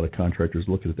think a lot of contractors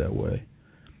look at it that way,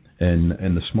 and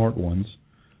the smart ones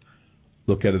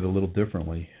look at it a little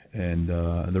differently. And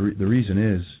the reason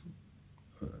is,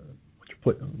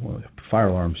 fire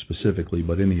alarms specifically,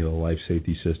 but any of the life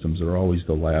safety systems are always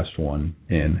the last one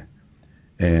in,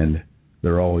 and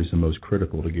they're always the most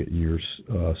critical to get in your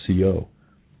CO.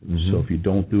 Mm-hmm. So if you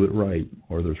don't do it right,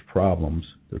 or there's problems,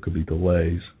 there could be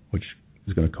delays, which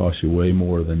is going to cost you way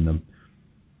more than the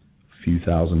few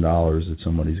 $1,000s that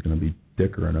somebody's going to be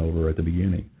dickering over at the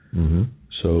beginning. Mm-hmm.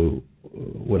 So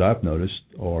what I've noticed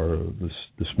are the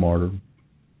smarter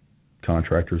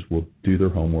contractors will do their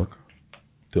homework.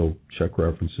 They'll check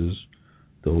references.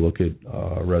 They'll look at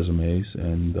resumes,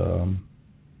 and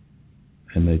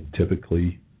they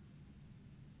typically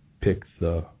pick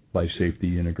the life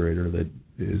safety integrator that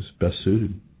is best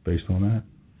suited based on that.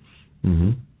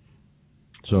 Mm-hmm.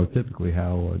 So typically,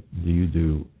 how do you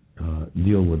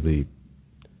deal with the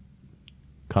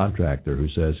contractor who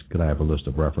says, "Can I have a list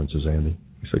of references, Andy?"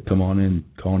 He said, "Come on in,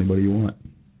 call anybody you want."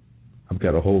 I've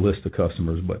got a whole list of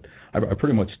customers, but I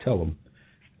pretty much tell them,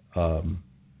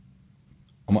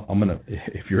 I'm gonna.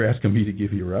 If you're asking me to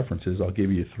give you references, I'll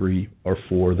give you 3 or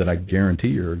 4 that I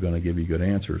guarantee are going to give you good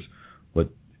answers. But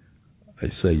I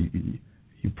say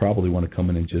you probably want to come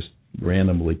in and just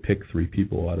randomly pick 3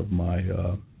 people out of my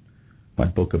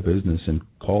book of business and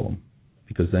call them,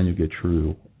 because then you get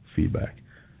true feedback.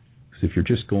 Because if you're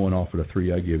just going off of the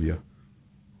 3 I give you,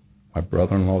 my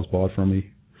brother-in-law's bought from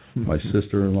me, my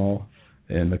sister-in-law,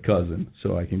 and the cousin,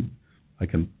 so I can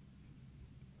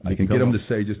get them to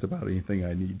say just about anything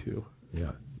I need to.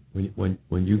 Yeah.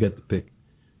 When you get the pick,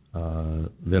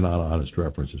 they're not honest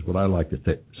references. What I like to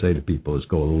say to people is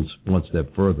go one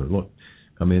step further. Look,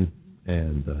 come in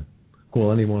and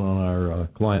call anyone on our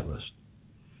client list,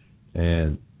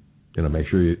 and make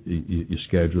sure you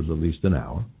schedule at least an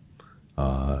hour,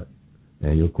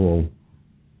 and you'll call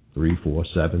 3, 4,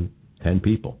 7, 10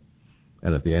 people.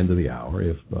 And at the end of the hour,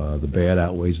 if the bad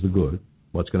outweighs the good,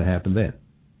 what's going to happen then?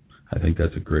 I think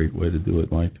that's a great way to do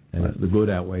it, Mike. And if the good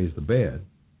outweighs the bad,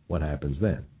 what happens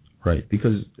then? Right,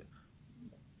 because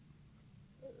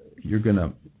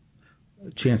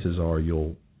chances are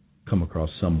you'll come across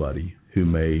somebody who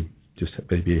may just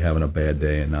be having a bad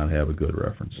day and not have a good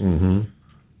reference. Mm-hmm.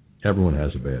 Everyone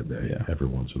has a bad day every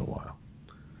once in a while.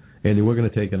 Andy, we're going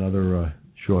to take another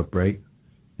short break,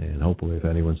 and hopefully if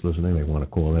anyone's listening, they want to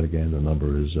call in again. The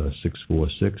number is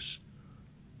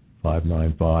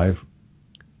 646-595-4916.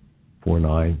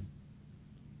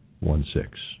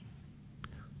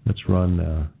 Let's run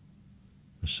the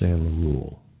Sandler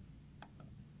rule.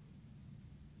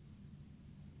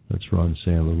 Let's run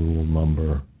Sandler rule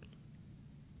number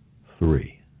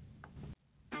 3.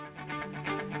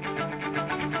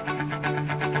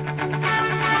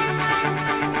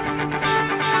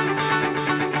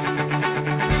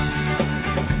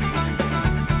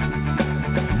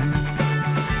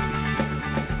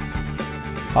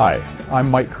 Hi,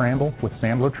 I'm Mike Crandall with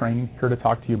Sandler Training, here to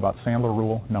talk to you about Sandler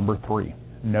Rule number 3,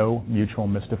 no mutual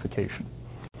mystification.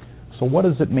 So what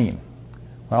does it mean?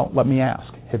 Well, let me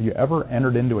ask, have you ever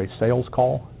entered into a sales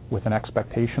call with an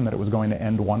expectation that it was going to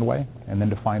end one way, and then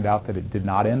to find out that it did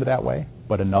not end that way,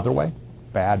 but another way,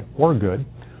 bad or good?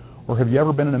 Or have you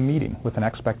ever been in a meeting with an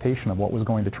expectation of what was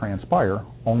going to transpire,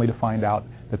 only to find out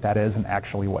that that isn't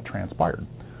actually what transpired?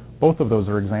 Both of those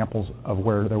are examples of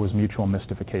where there was mutual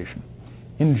mystification.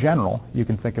 In general, you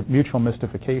can think of mutual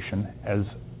mystification as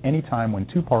any time when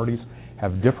two parties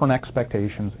have different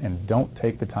expectations and don't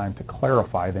take the time to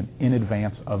clarify them in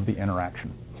advance of the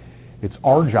interaction. It's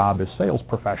our job as sales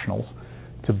professionals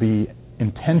to be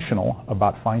intentional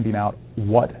about finding out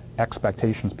what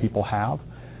expectations people have,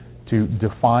 to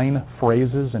define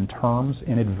phrases and terms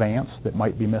in advance that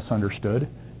might be misunderstood,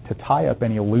 to tie up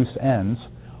any loose ends,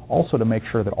 also to make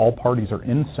sure that all parties are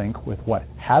in sync with what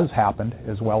has happened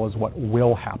as well as what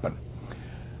will happen.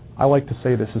 I like to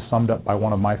say this is summed up by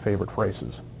one of my favorite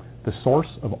phrases. The source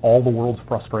of all the world's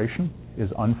frustration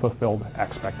is unfulfilled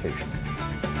expectation.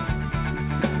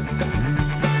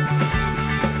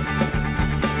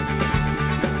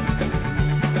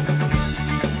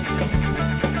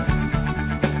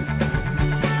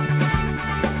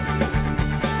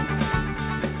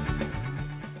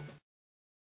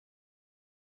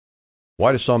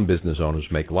 Why do some business owners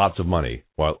make lots of money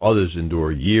while others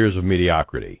endure years of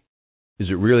mediocrity? Is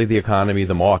it really the economy,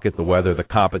 the market, the weather, the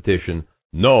competition?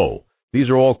 No. These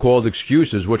are all called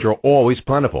excuses, which are always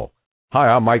plentiful. Hi,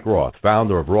 I'm Mike Roth,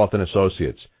 founder of Roth &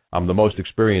 Associates. I'm the most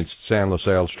experienced Sandler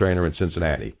sales trainer in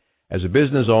Cincinnati. As a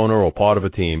business owner or part of a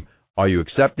team, are you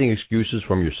accepting excuses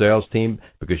from your sales team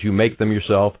because you make them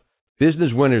yourself?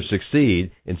 Business winners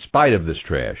succeed in spite of this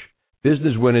trash.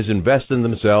 Business winners invest in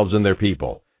themselves and their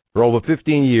people. For over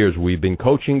 15 years, we've been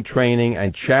coaching, training,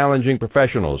 and challenging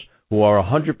professionals who are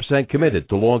 100% committed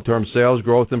to long-term sales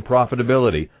growth and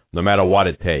profitability, no matter what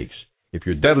it takes. If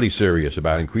you're deadly serious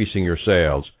about increasing your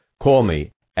sales, call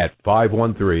me at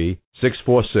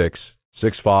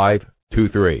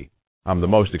 513-646-6523. I'm the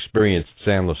most experienced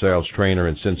Sandler sales trainer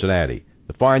in Cincinnati.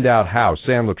 To find out how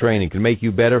Sandler training can make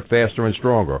you better, faster, and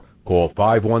stronger, call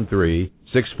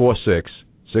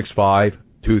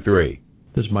 513-646-6523.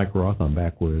 This is Mike Roth. I'm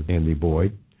back with Andy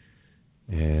Boyd,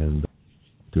 and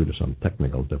due to some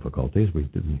technical difficulties, we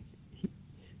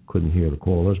couldn't hear the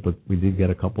callers, but we did get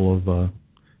a couple of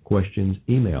questions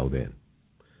emailed in.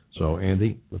 So,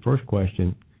 Andy, the first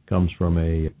question comes from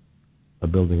a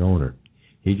building owner.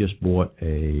 He just bought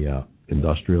a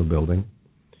industrial building,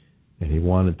 and he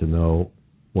wanted to know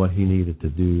what he needed to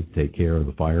do to take care of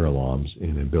the fire alarms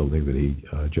in a building that he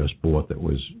just bought that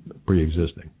was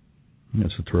pre-existing.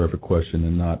 That's a terrific question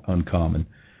and not uncommon.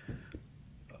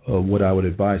 What I would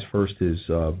advise first is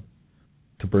to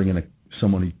bring in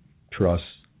someone he trusts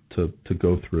to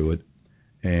go through it.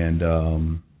 And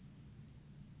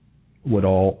what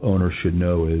all owners should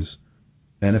know is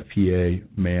NFPA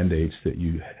mandates that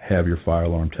you have your fire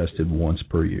alarm tested once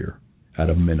per year at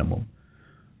a minimum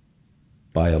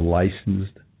by a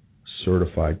licensed,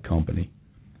 certified company.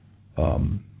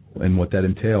 And what that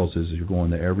entails is you're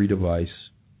going to every device,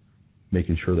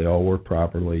 making sure they all work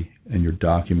properly, and you're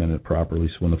documenting it properly,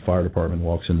 so when the fire department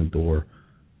walks in the door,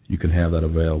 you can have that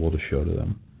available to show to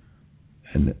them.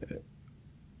 And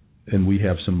we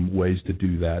have some ways to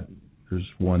do that. There's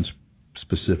one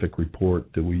specific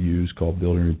report that we use called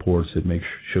Building Reports that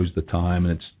shows the time,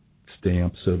 and it's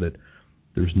stamped so that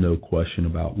there's no question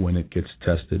about when it gets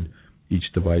tested. Each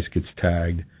device gets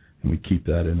tagged, and we keep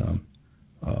that in a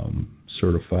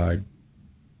certified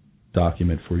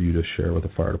document for you to share with the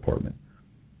fire department.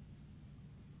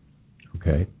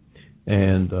 Okay.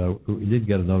 And we did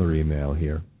get another email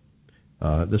here.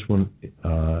 This one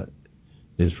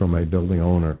is from a building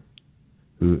owner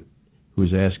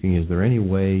who's asking, is there any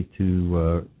way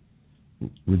to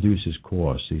reduce his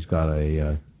costs? He's got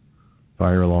a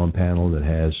fire alarm panel that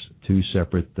has two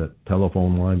separate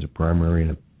telephone lines, a primary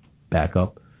and a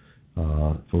backup,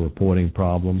 for reporting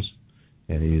problems,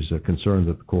 and he's concerned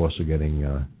that the costs are getting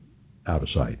out of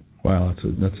sight. Wow,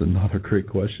 that's another great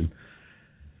question.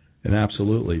 And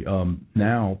absolutely.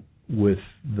 Now, with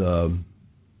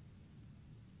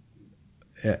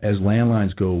as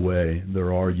landlines go away,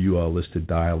 there are UL listed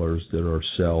dialers that are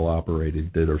cell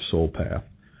operated that are sole path.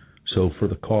 So for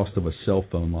the cost of a cell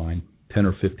phone line, $10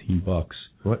 or $15.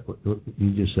 What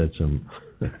you just said some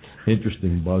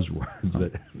interesting buzzwords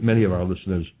that many of our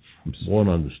listeners won't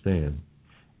understand.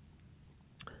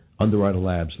 Underwriter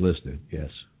Labs listed,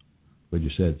 yes. But you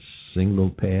said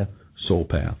single path? Sole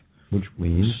path. Which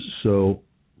means? So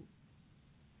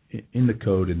in the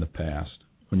code in the past,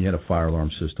 when you had a fire alarm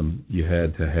system, you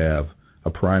had to have a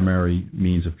primary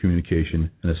means of communication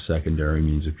and a secondary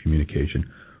means of communication.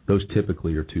 Those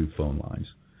typically are two phone lines,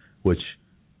 which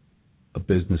a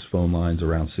business phone line's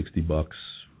around $60,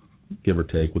 give or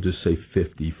take. We'll just say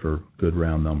 50 for good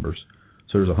round numbers.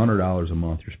 So there's $100 a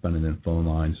month you're spending in phone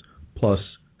lines, plus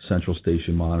central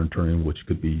station monitoring, which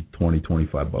could be $20,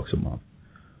 $25 a month.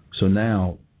 So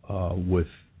now, with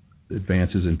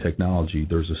advances in technology,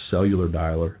 there's a cellular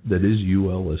dialer that is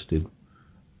UL listed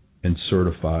and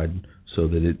certified so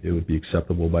that it would be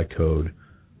acceptable by code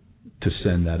to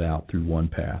send that out through one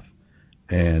path.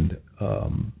 And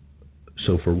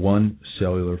so for one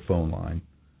cellular phone line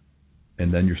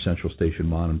and then your central station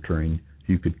monitoring,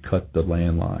 you could cut the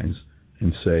landlines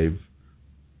and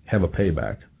have a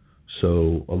payback.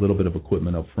 So a little bit of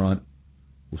equipment up front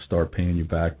will start paying you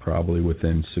back probably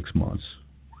within 6 months.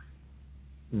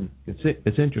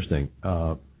 It's interesting.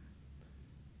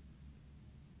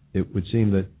 It would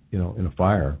seem that, in a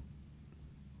fire,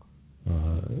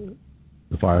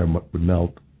 the fire would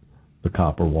melt the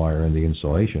copper wire and the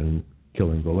insulation,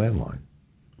 killing the landline.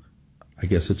 I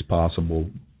guess it's possible.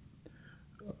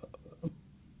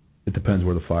 It depends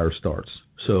where the fire starts.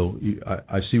 So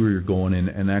I see where you're going,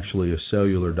 and actually a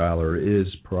cellular dialer is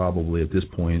probably at this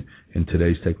point in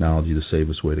today's technology the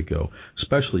safest way to go,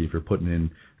 especially if you're putting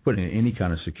in any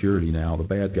kind of security now. The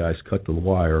bad guys cut the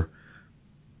wire,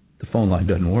 the phone line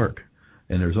doesn't work,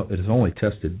 and it is only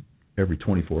tested every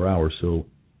 24 hours. So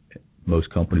most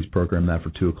companies program that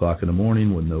for 2 o'clock in the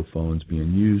morning when no phone's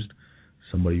being used.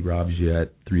 Somebody robs you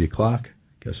at 3 o'clock.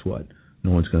 Guess what?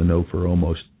 No one's going to know for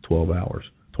almost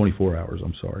 24 hours.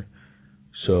 I'm sorry.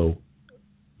 So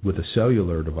with a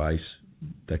cellular device,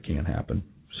 that can't happen.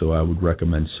 So I would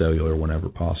recommend cellular whenever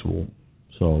possible.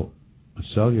 So a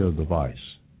cellular device,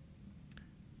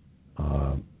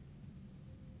 to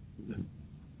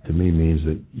me, means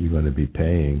that you're going to be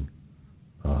paying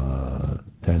 $10,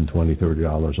 $20,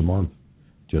 $30 a month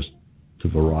just to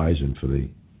Verizon for the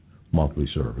monthly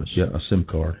service. Yeah, a SIM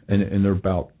card. And they're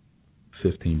about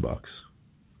 $15.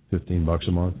 $15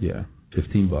 a month? Yeah,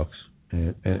 $15.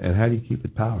 And how do you keep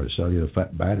it powered? So your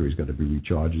battery's got to be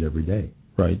recharged every day.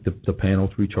 Right. The panel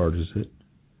recharges it.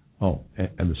 Oh,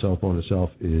 and the cell phone itself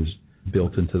is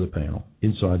built into the panel.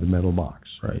 Inside the metal box.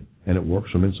 Right. And it works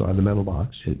from inside the metal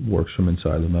box? It works from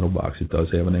inside the metal box. It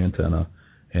does have an antenna,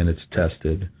 and it's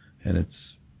tested, and it's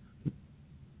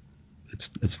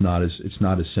not as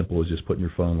simple as just putting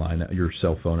your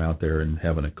cell phone out there and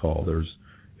having it call.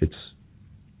 It's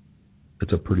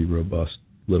a pretty robust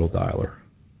little dialer.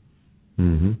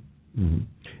 Mm-hmm. Mm-hmm.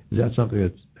 Is that something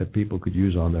that people could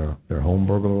use on their home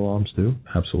burglar alarms too?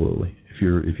 Absolutely.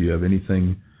 If you have any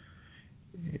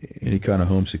kind of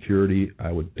home security,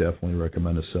 I would definitely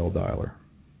recommend a cell dialer.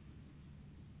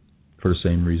 For the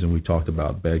same reason we talked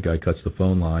about, bad guy cuts the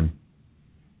phone line.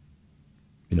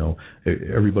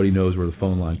 Everybody knows where the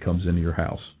phone line comes into your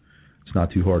house. It's not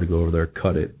too hard to go over there,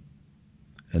 cut it,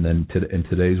 and then in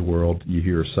today's world, you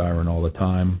hear a siren all the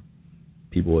time.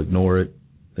 People ignore it,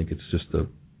 think it's just a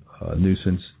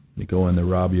nuisance. They go in, they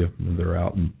rob you, and they're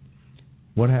out. And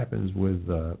what happens with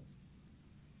the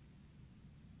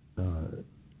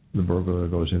burglar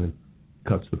that goes in and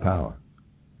cuts the power?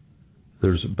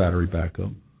 There's a battery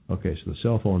backup. Okay, so the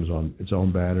cell phone is on its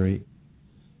own battery,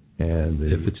 and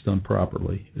if it's done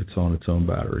properly, it's on its own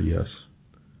battery. Yes.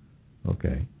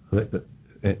 Okay, but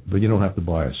you don't have to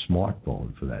buy a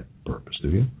smartphone for that purpose, do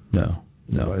you? No.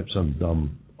 Buy some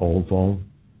dumb old phone.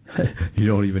 You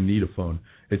don't even need a phone.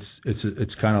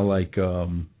 It's kind of like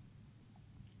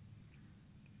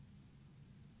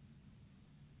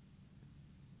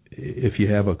if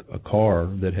you have a car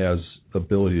that has the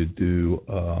ability to do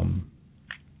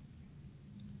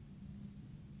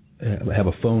have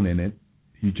a phone in it,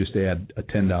 you just add a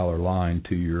 $10 line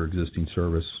to your existing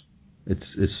service. It's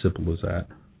as simple as that.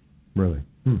 Really?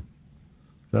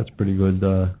 That's pretty good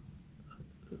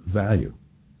value.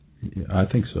 Yeah, I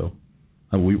think so.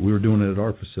 We were doing it at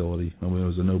our facility. I mean, it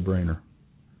was a no-brainer,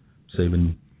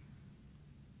 saving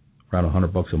around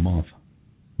 $100 a month.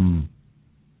 I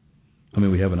mean,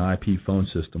 we have an IP phone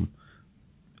system.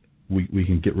 We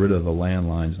can get rid of the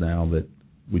landlines now that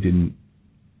we didn't.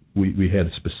 We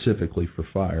had specifically for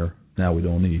fire. Now we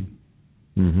don't need.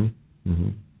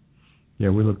 Yeah,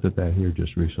 we looked at that here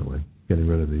just recently, getting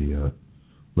rid of the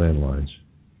landlines.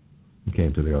 We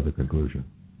came to the other conclusion.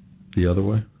 The other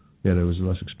way? Yeah, it was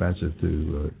less expensive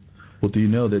to. Well, do you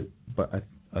know that? But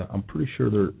I'm pretty sure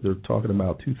they're talking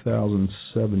about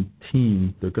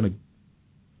 2017. They're going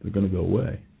to go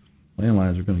away.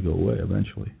 Landlines are going to go away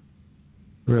eventually.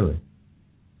 Really?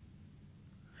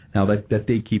 Now that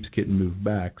date keeps getting moved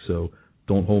back, so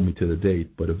don't hold me to the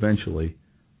date. But eventually,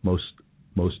 most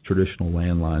traditional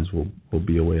landlines will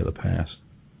be a way of the past.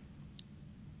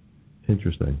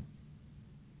 Interesting.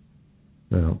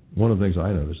 Now, one of the things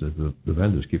I noticed is that the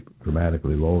vendors keep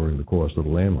dramatically lowering the cost of the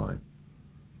landline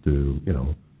to,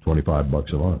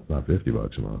 $25 a month, not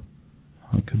 $50 a month.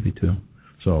 It could be too.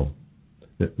 So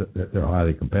they're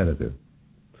highly competitive.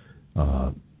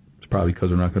 It's probably because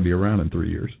they're not going to be around in 3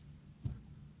 years.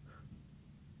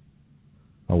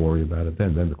 I'll worry about it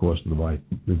then. Then the cost of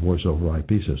the voice over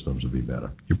IP systems will be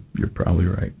better. You're probably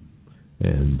right.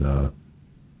 And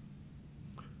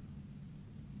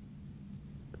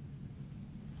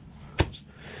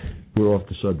we're off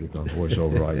the subject on voice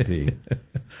over IP.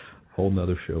 Whole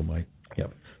nother show, Mike.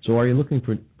 Yep. So are you looking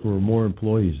for more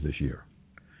employees this year?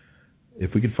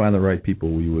 If we could find the right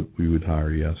people, we would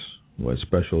hire. Yes, well,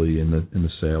 especially in the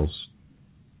sales.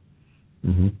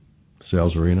 Mm-hmm.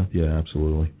 Sales arena. Yeah,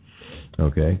 absolutely.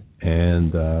 Okay.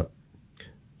 And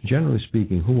generally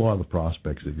speaking, who are the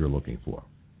prospects that you're looking for?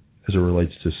 As it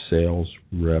relates to sales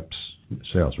reps,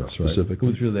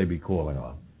 specifically, who should they be calling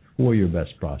on? Who are your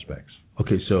best prospects?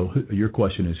 Okay, so your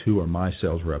question is, who are my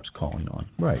sales reps calling on?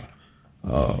 Right.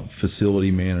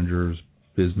 Facility managers,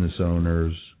 business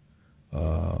owners,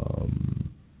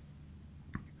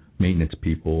 maintenance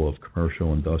people of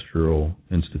commercial, industrial,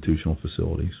 institutional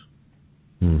facilities.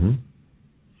 Mm-hmm.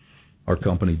 Our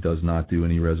company does not do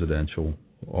any residential,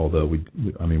 although we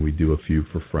do a few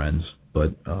for friends,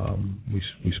 but we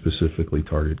specifically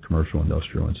target commercial,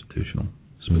 industrial, institutional.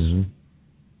 Mm-hmm.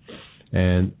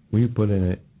 And when you put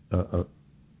in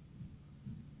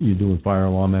you're doing fire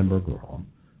alarm and burglar alarm?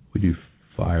 We do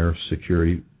fire,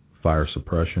 security, fire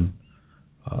suppression,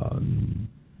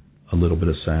 a little bit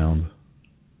of sound,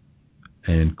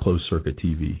 and closed circuit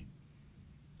TV,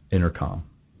 intercom.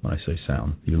 When I say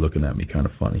sound, you're looking at me kind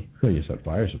of funny. Well, you said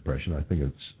fire suppression. I think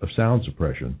it's a sound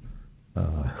suppression.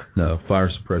 No, fire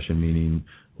suppression meaning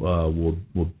we'll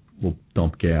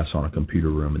dump gas on a computer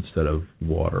room instead of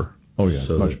water. Oh yeah,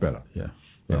 so much better. Yeah.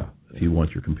 If you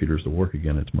want your computers to work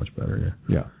again, it's much better.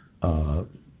 Yeah. I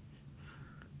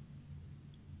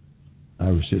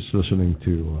was just listening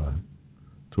to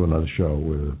another show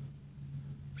with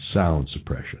sound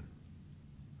suppression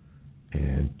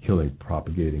and killing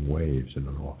propagating waves in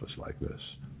an office like this.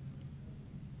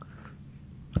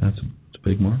 It's a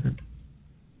big market.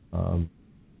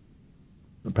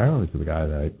 Apparently, for the guy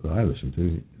that I listen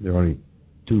to, there are only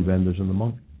 2 vendors in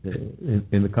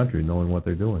the country knowing what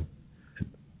they're doing.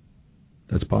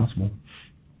 That's possible.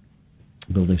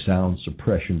 Building sound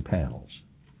suppression panels.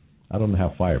 I don't know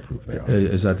how fireproof they are.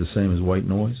 Is that the same as white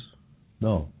noise?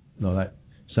 No. That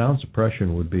sound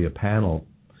suppression would be a panel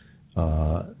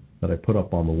that I put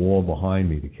up on the wall behind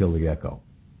me to kill the echo.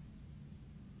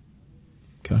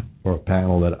 Okay. Or a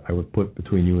panel that I would put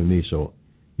between you and me so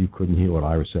you couldn't hear what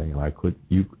I was saying, and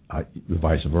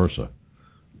vice versa.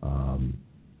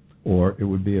 Or it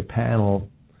would be a panel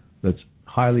that's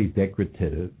highly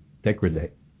decorated,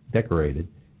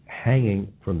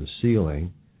 hanging from the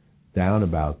ceiling down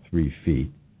about 3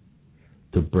 feet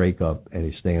to break up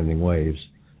any standing waves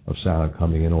of sound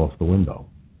coming in off the window.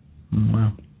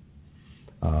 Wow.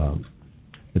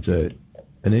 It's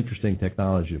an interesting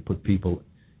technology to put people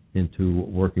into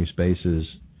working spaces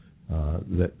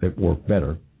that work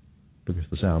better because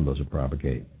the sound doesn't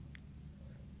propagate.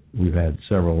 We've had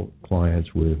several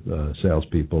clients with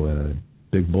salespeople in a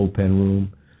big bullpen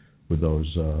room with those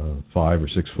 5 or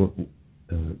 6 foot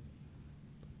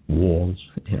walls.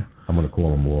 Yeah. I'm going to call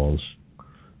them walls.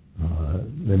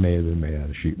 They may have been made out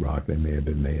of sheetrock. They may have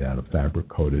been made out of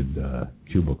fabric-coated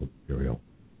cubicle material.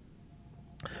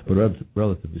 But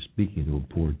relatively speaking, do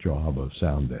a poor job of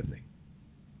sound deadening.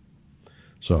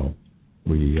 So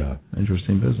we...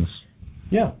 Interesting business.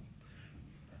 Yeah.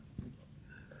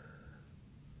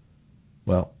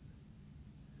 Well,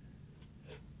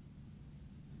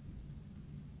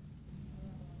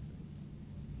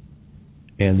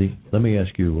 Andy, let me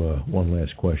ask you one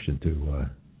last question to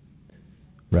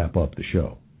wrap up the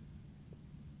show.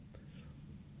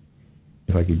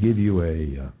 If I could give you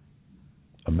a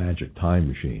magic time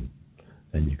machine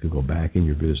and you could go back in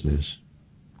your business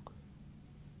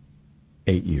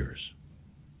 8 years,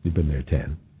 you've been there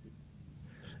 10,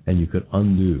 and you could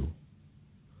undo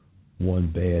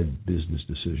one bad business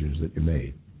decision that you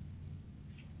made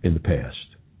in the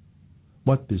past,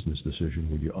 what business decision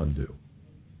would you undo?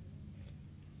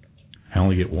 I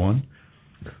only get one.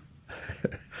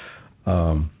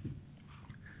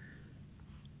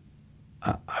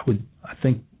 I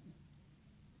think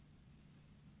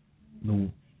the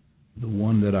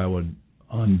one that I would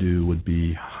undo would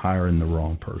be hiring the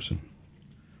wrong person.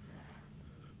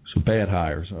 So bad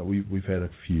hires. We've had a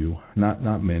few,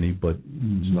 not many, but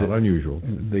it's not unusual.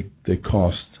 They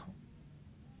cost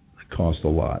a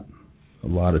lot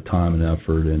of time and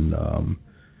effort, and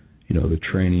the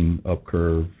training up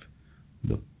curve,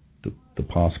 the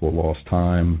possible lost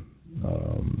time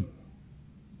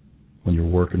when you're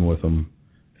working with them,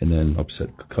 and then upset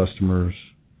customers,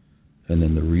 and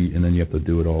then and then you have to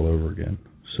do it all over again.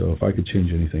 So if I could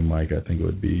change anything, Mike, I think it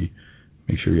would be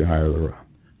make sure you hire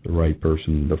the right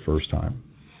person the first time.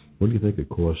 What do you think it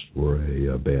costs for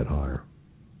a bad hire?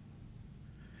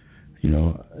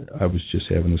 I was just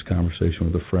having this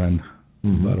conversation with a friend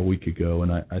about a week ago,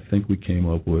 and I think we came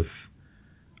up with,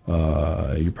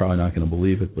 you're probably not going to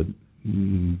believe it, but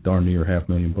darn near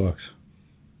 $500,000.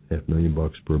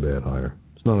 $500,000 per bad hire.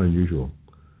 It's not unusual.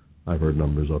 I've heard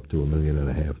numbers up to $1.5 million,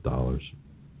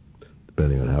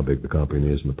 depending on how big the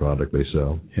company is and the product they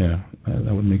sell. Yeah,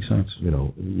 that would make sense.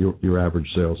 Your average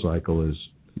sales cycle is?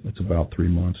 It's about 3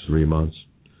 months. 3 months.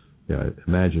 Yeah,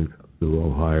 imagine the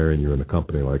wrong hire and you're in a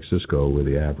company like Cisco where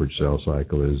the average sales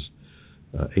cycle is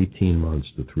 18 months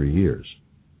to 3 years.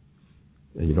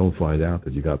 And you don't find out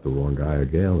that you got the wrong guy or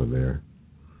gal in there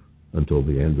until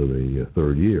the end of the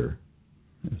third year.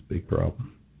 That's a big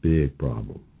problem. Big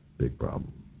problem. Big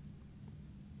problem.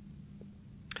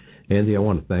 Andy, I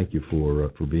want to thank you for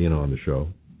being on the show.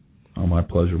 Oh, my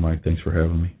pleasure, Mike. Thanks for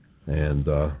having me. And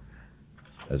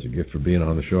as a gift for being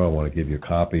on the show, I want to give you a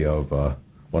copy of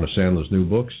one of Sandler's new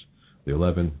books, The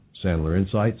 11 Sandler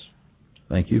Insights.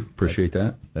 Thank you. Appreciate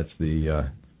that. That's the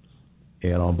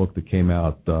add-on book that came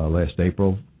out last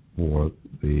April for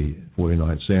the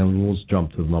 49 Sandler Rules.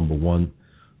 Jumped to the number 1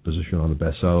 position on the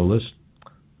bestseller list.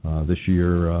 This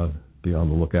year, be on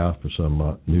the lookout for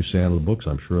some new Sandler books.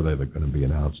 I'm sure they're going to be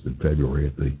announced in February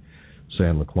at the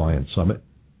Sandler Client Summit.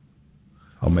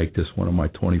 I'll make this one of my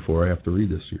 24 I have to read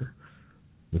this year.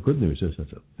 The good news is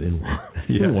it's a thin one.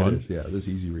 Yeah, this is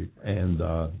easy read. And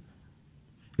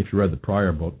if you read the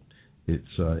prior book,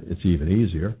 it's even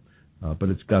easier. But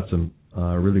it's got some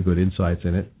really good insights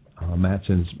in it.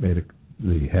 Mattson's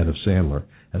the head of Sandler,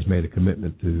 has made a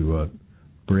commitment to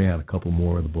bring out a couple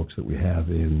more of the books that we have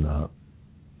in,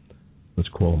 let's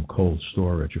call them cold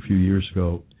storage. A few years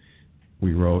ago,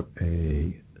 we wrote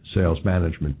a sales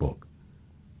management book.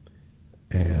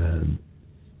 And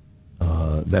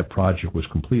that project was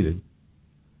completed,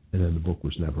 and then the book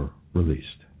was never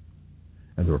released.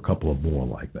 And there are a couple of more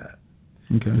like that.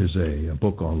 Okay. There's a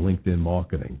book on LinkedIn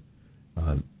marketing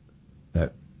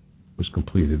that was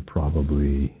completed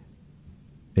probably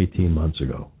 18 months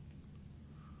ago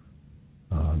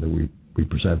that we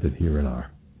presented here in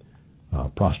our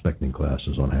prospecting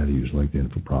classes on how to use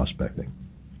LinkedIn for prospecting.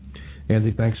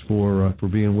 Andy, thanks for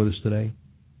being with us today.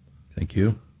 Thank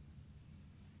you.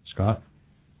 Scott,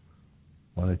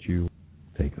 why don't you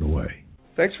take it away?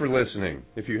 Thanks for listening.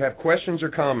 If you have questions or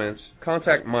comments,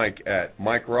 contact Mike at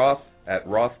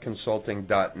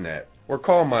MikeRoth@rothconsulting.net or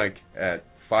call Mike at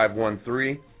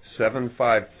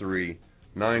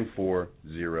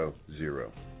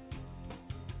 513-753-9400.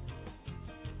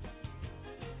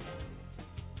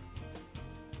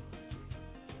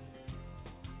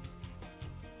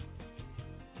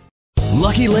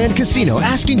 Lucky Land Casino,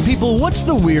 asking people, what's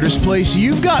the weirdest place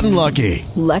you've gotten lucky?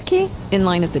 Lucky? In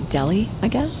line at the deli, I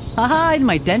guess? Aha, in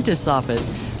my dentist's office.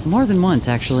 More than once,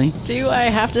 actually. Do I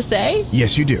have to say?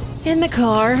 Yes, you do. In the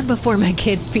car before my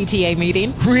kids' PTA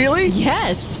meeting. Really?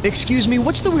 Yes. Excuse me,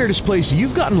 what's the weirdest place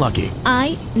you've gotten lucky?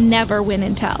 I never win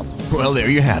and tell. Well, there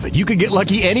you have it. You can get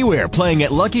lucky anywhere, playing at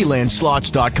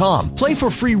LuckyLandSlots.com. Play for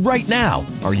free right now.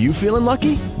 Are you feeling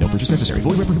lucky? No purchase necessary.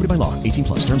 Void where prohibited by law.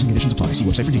 18+. Terms and conditions apply. See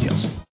website for details.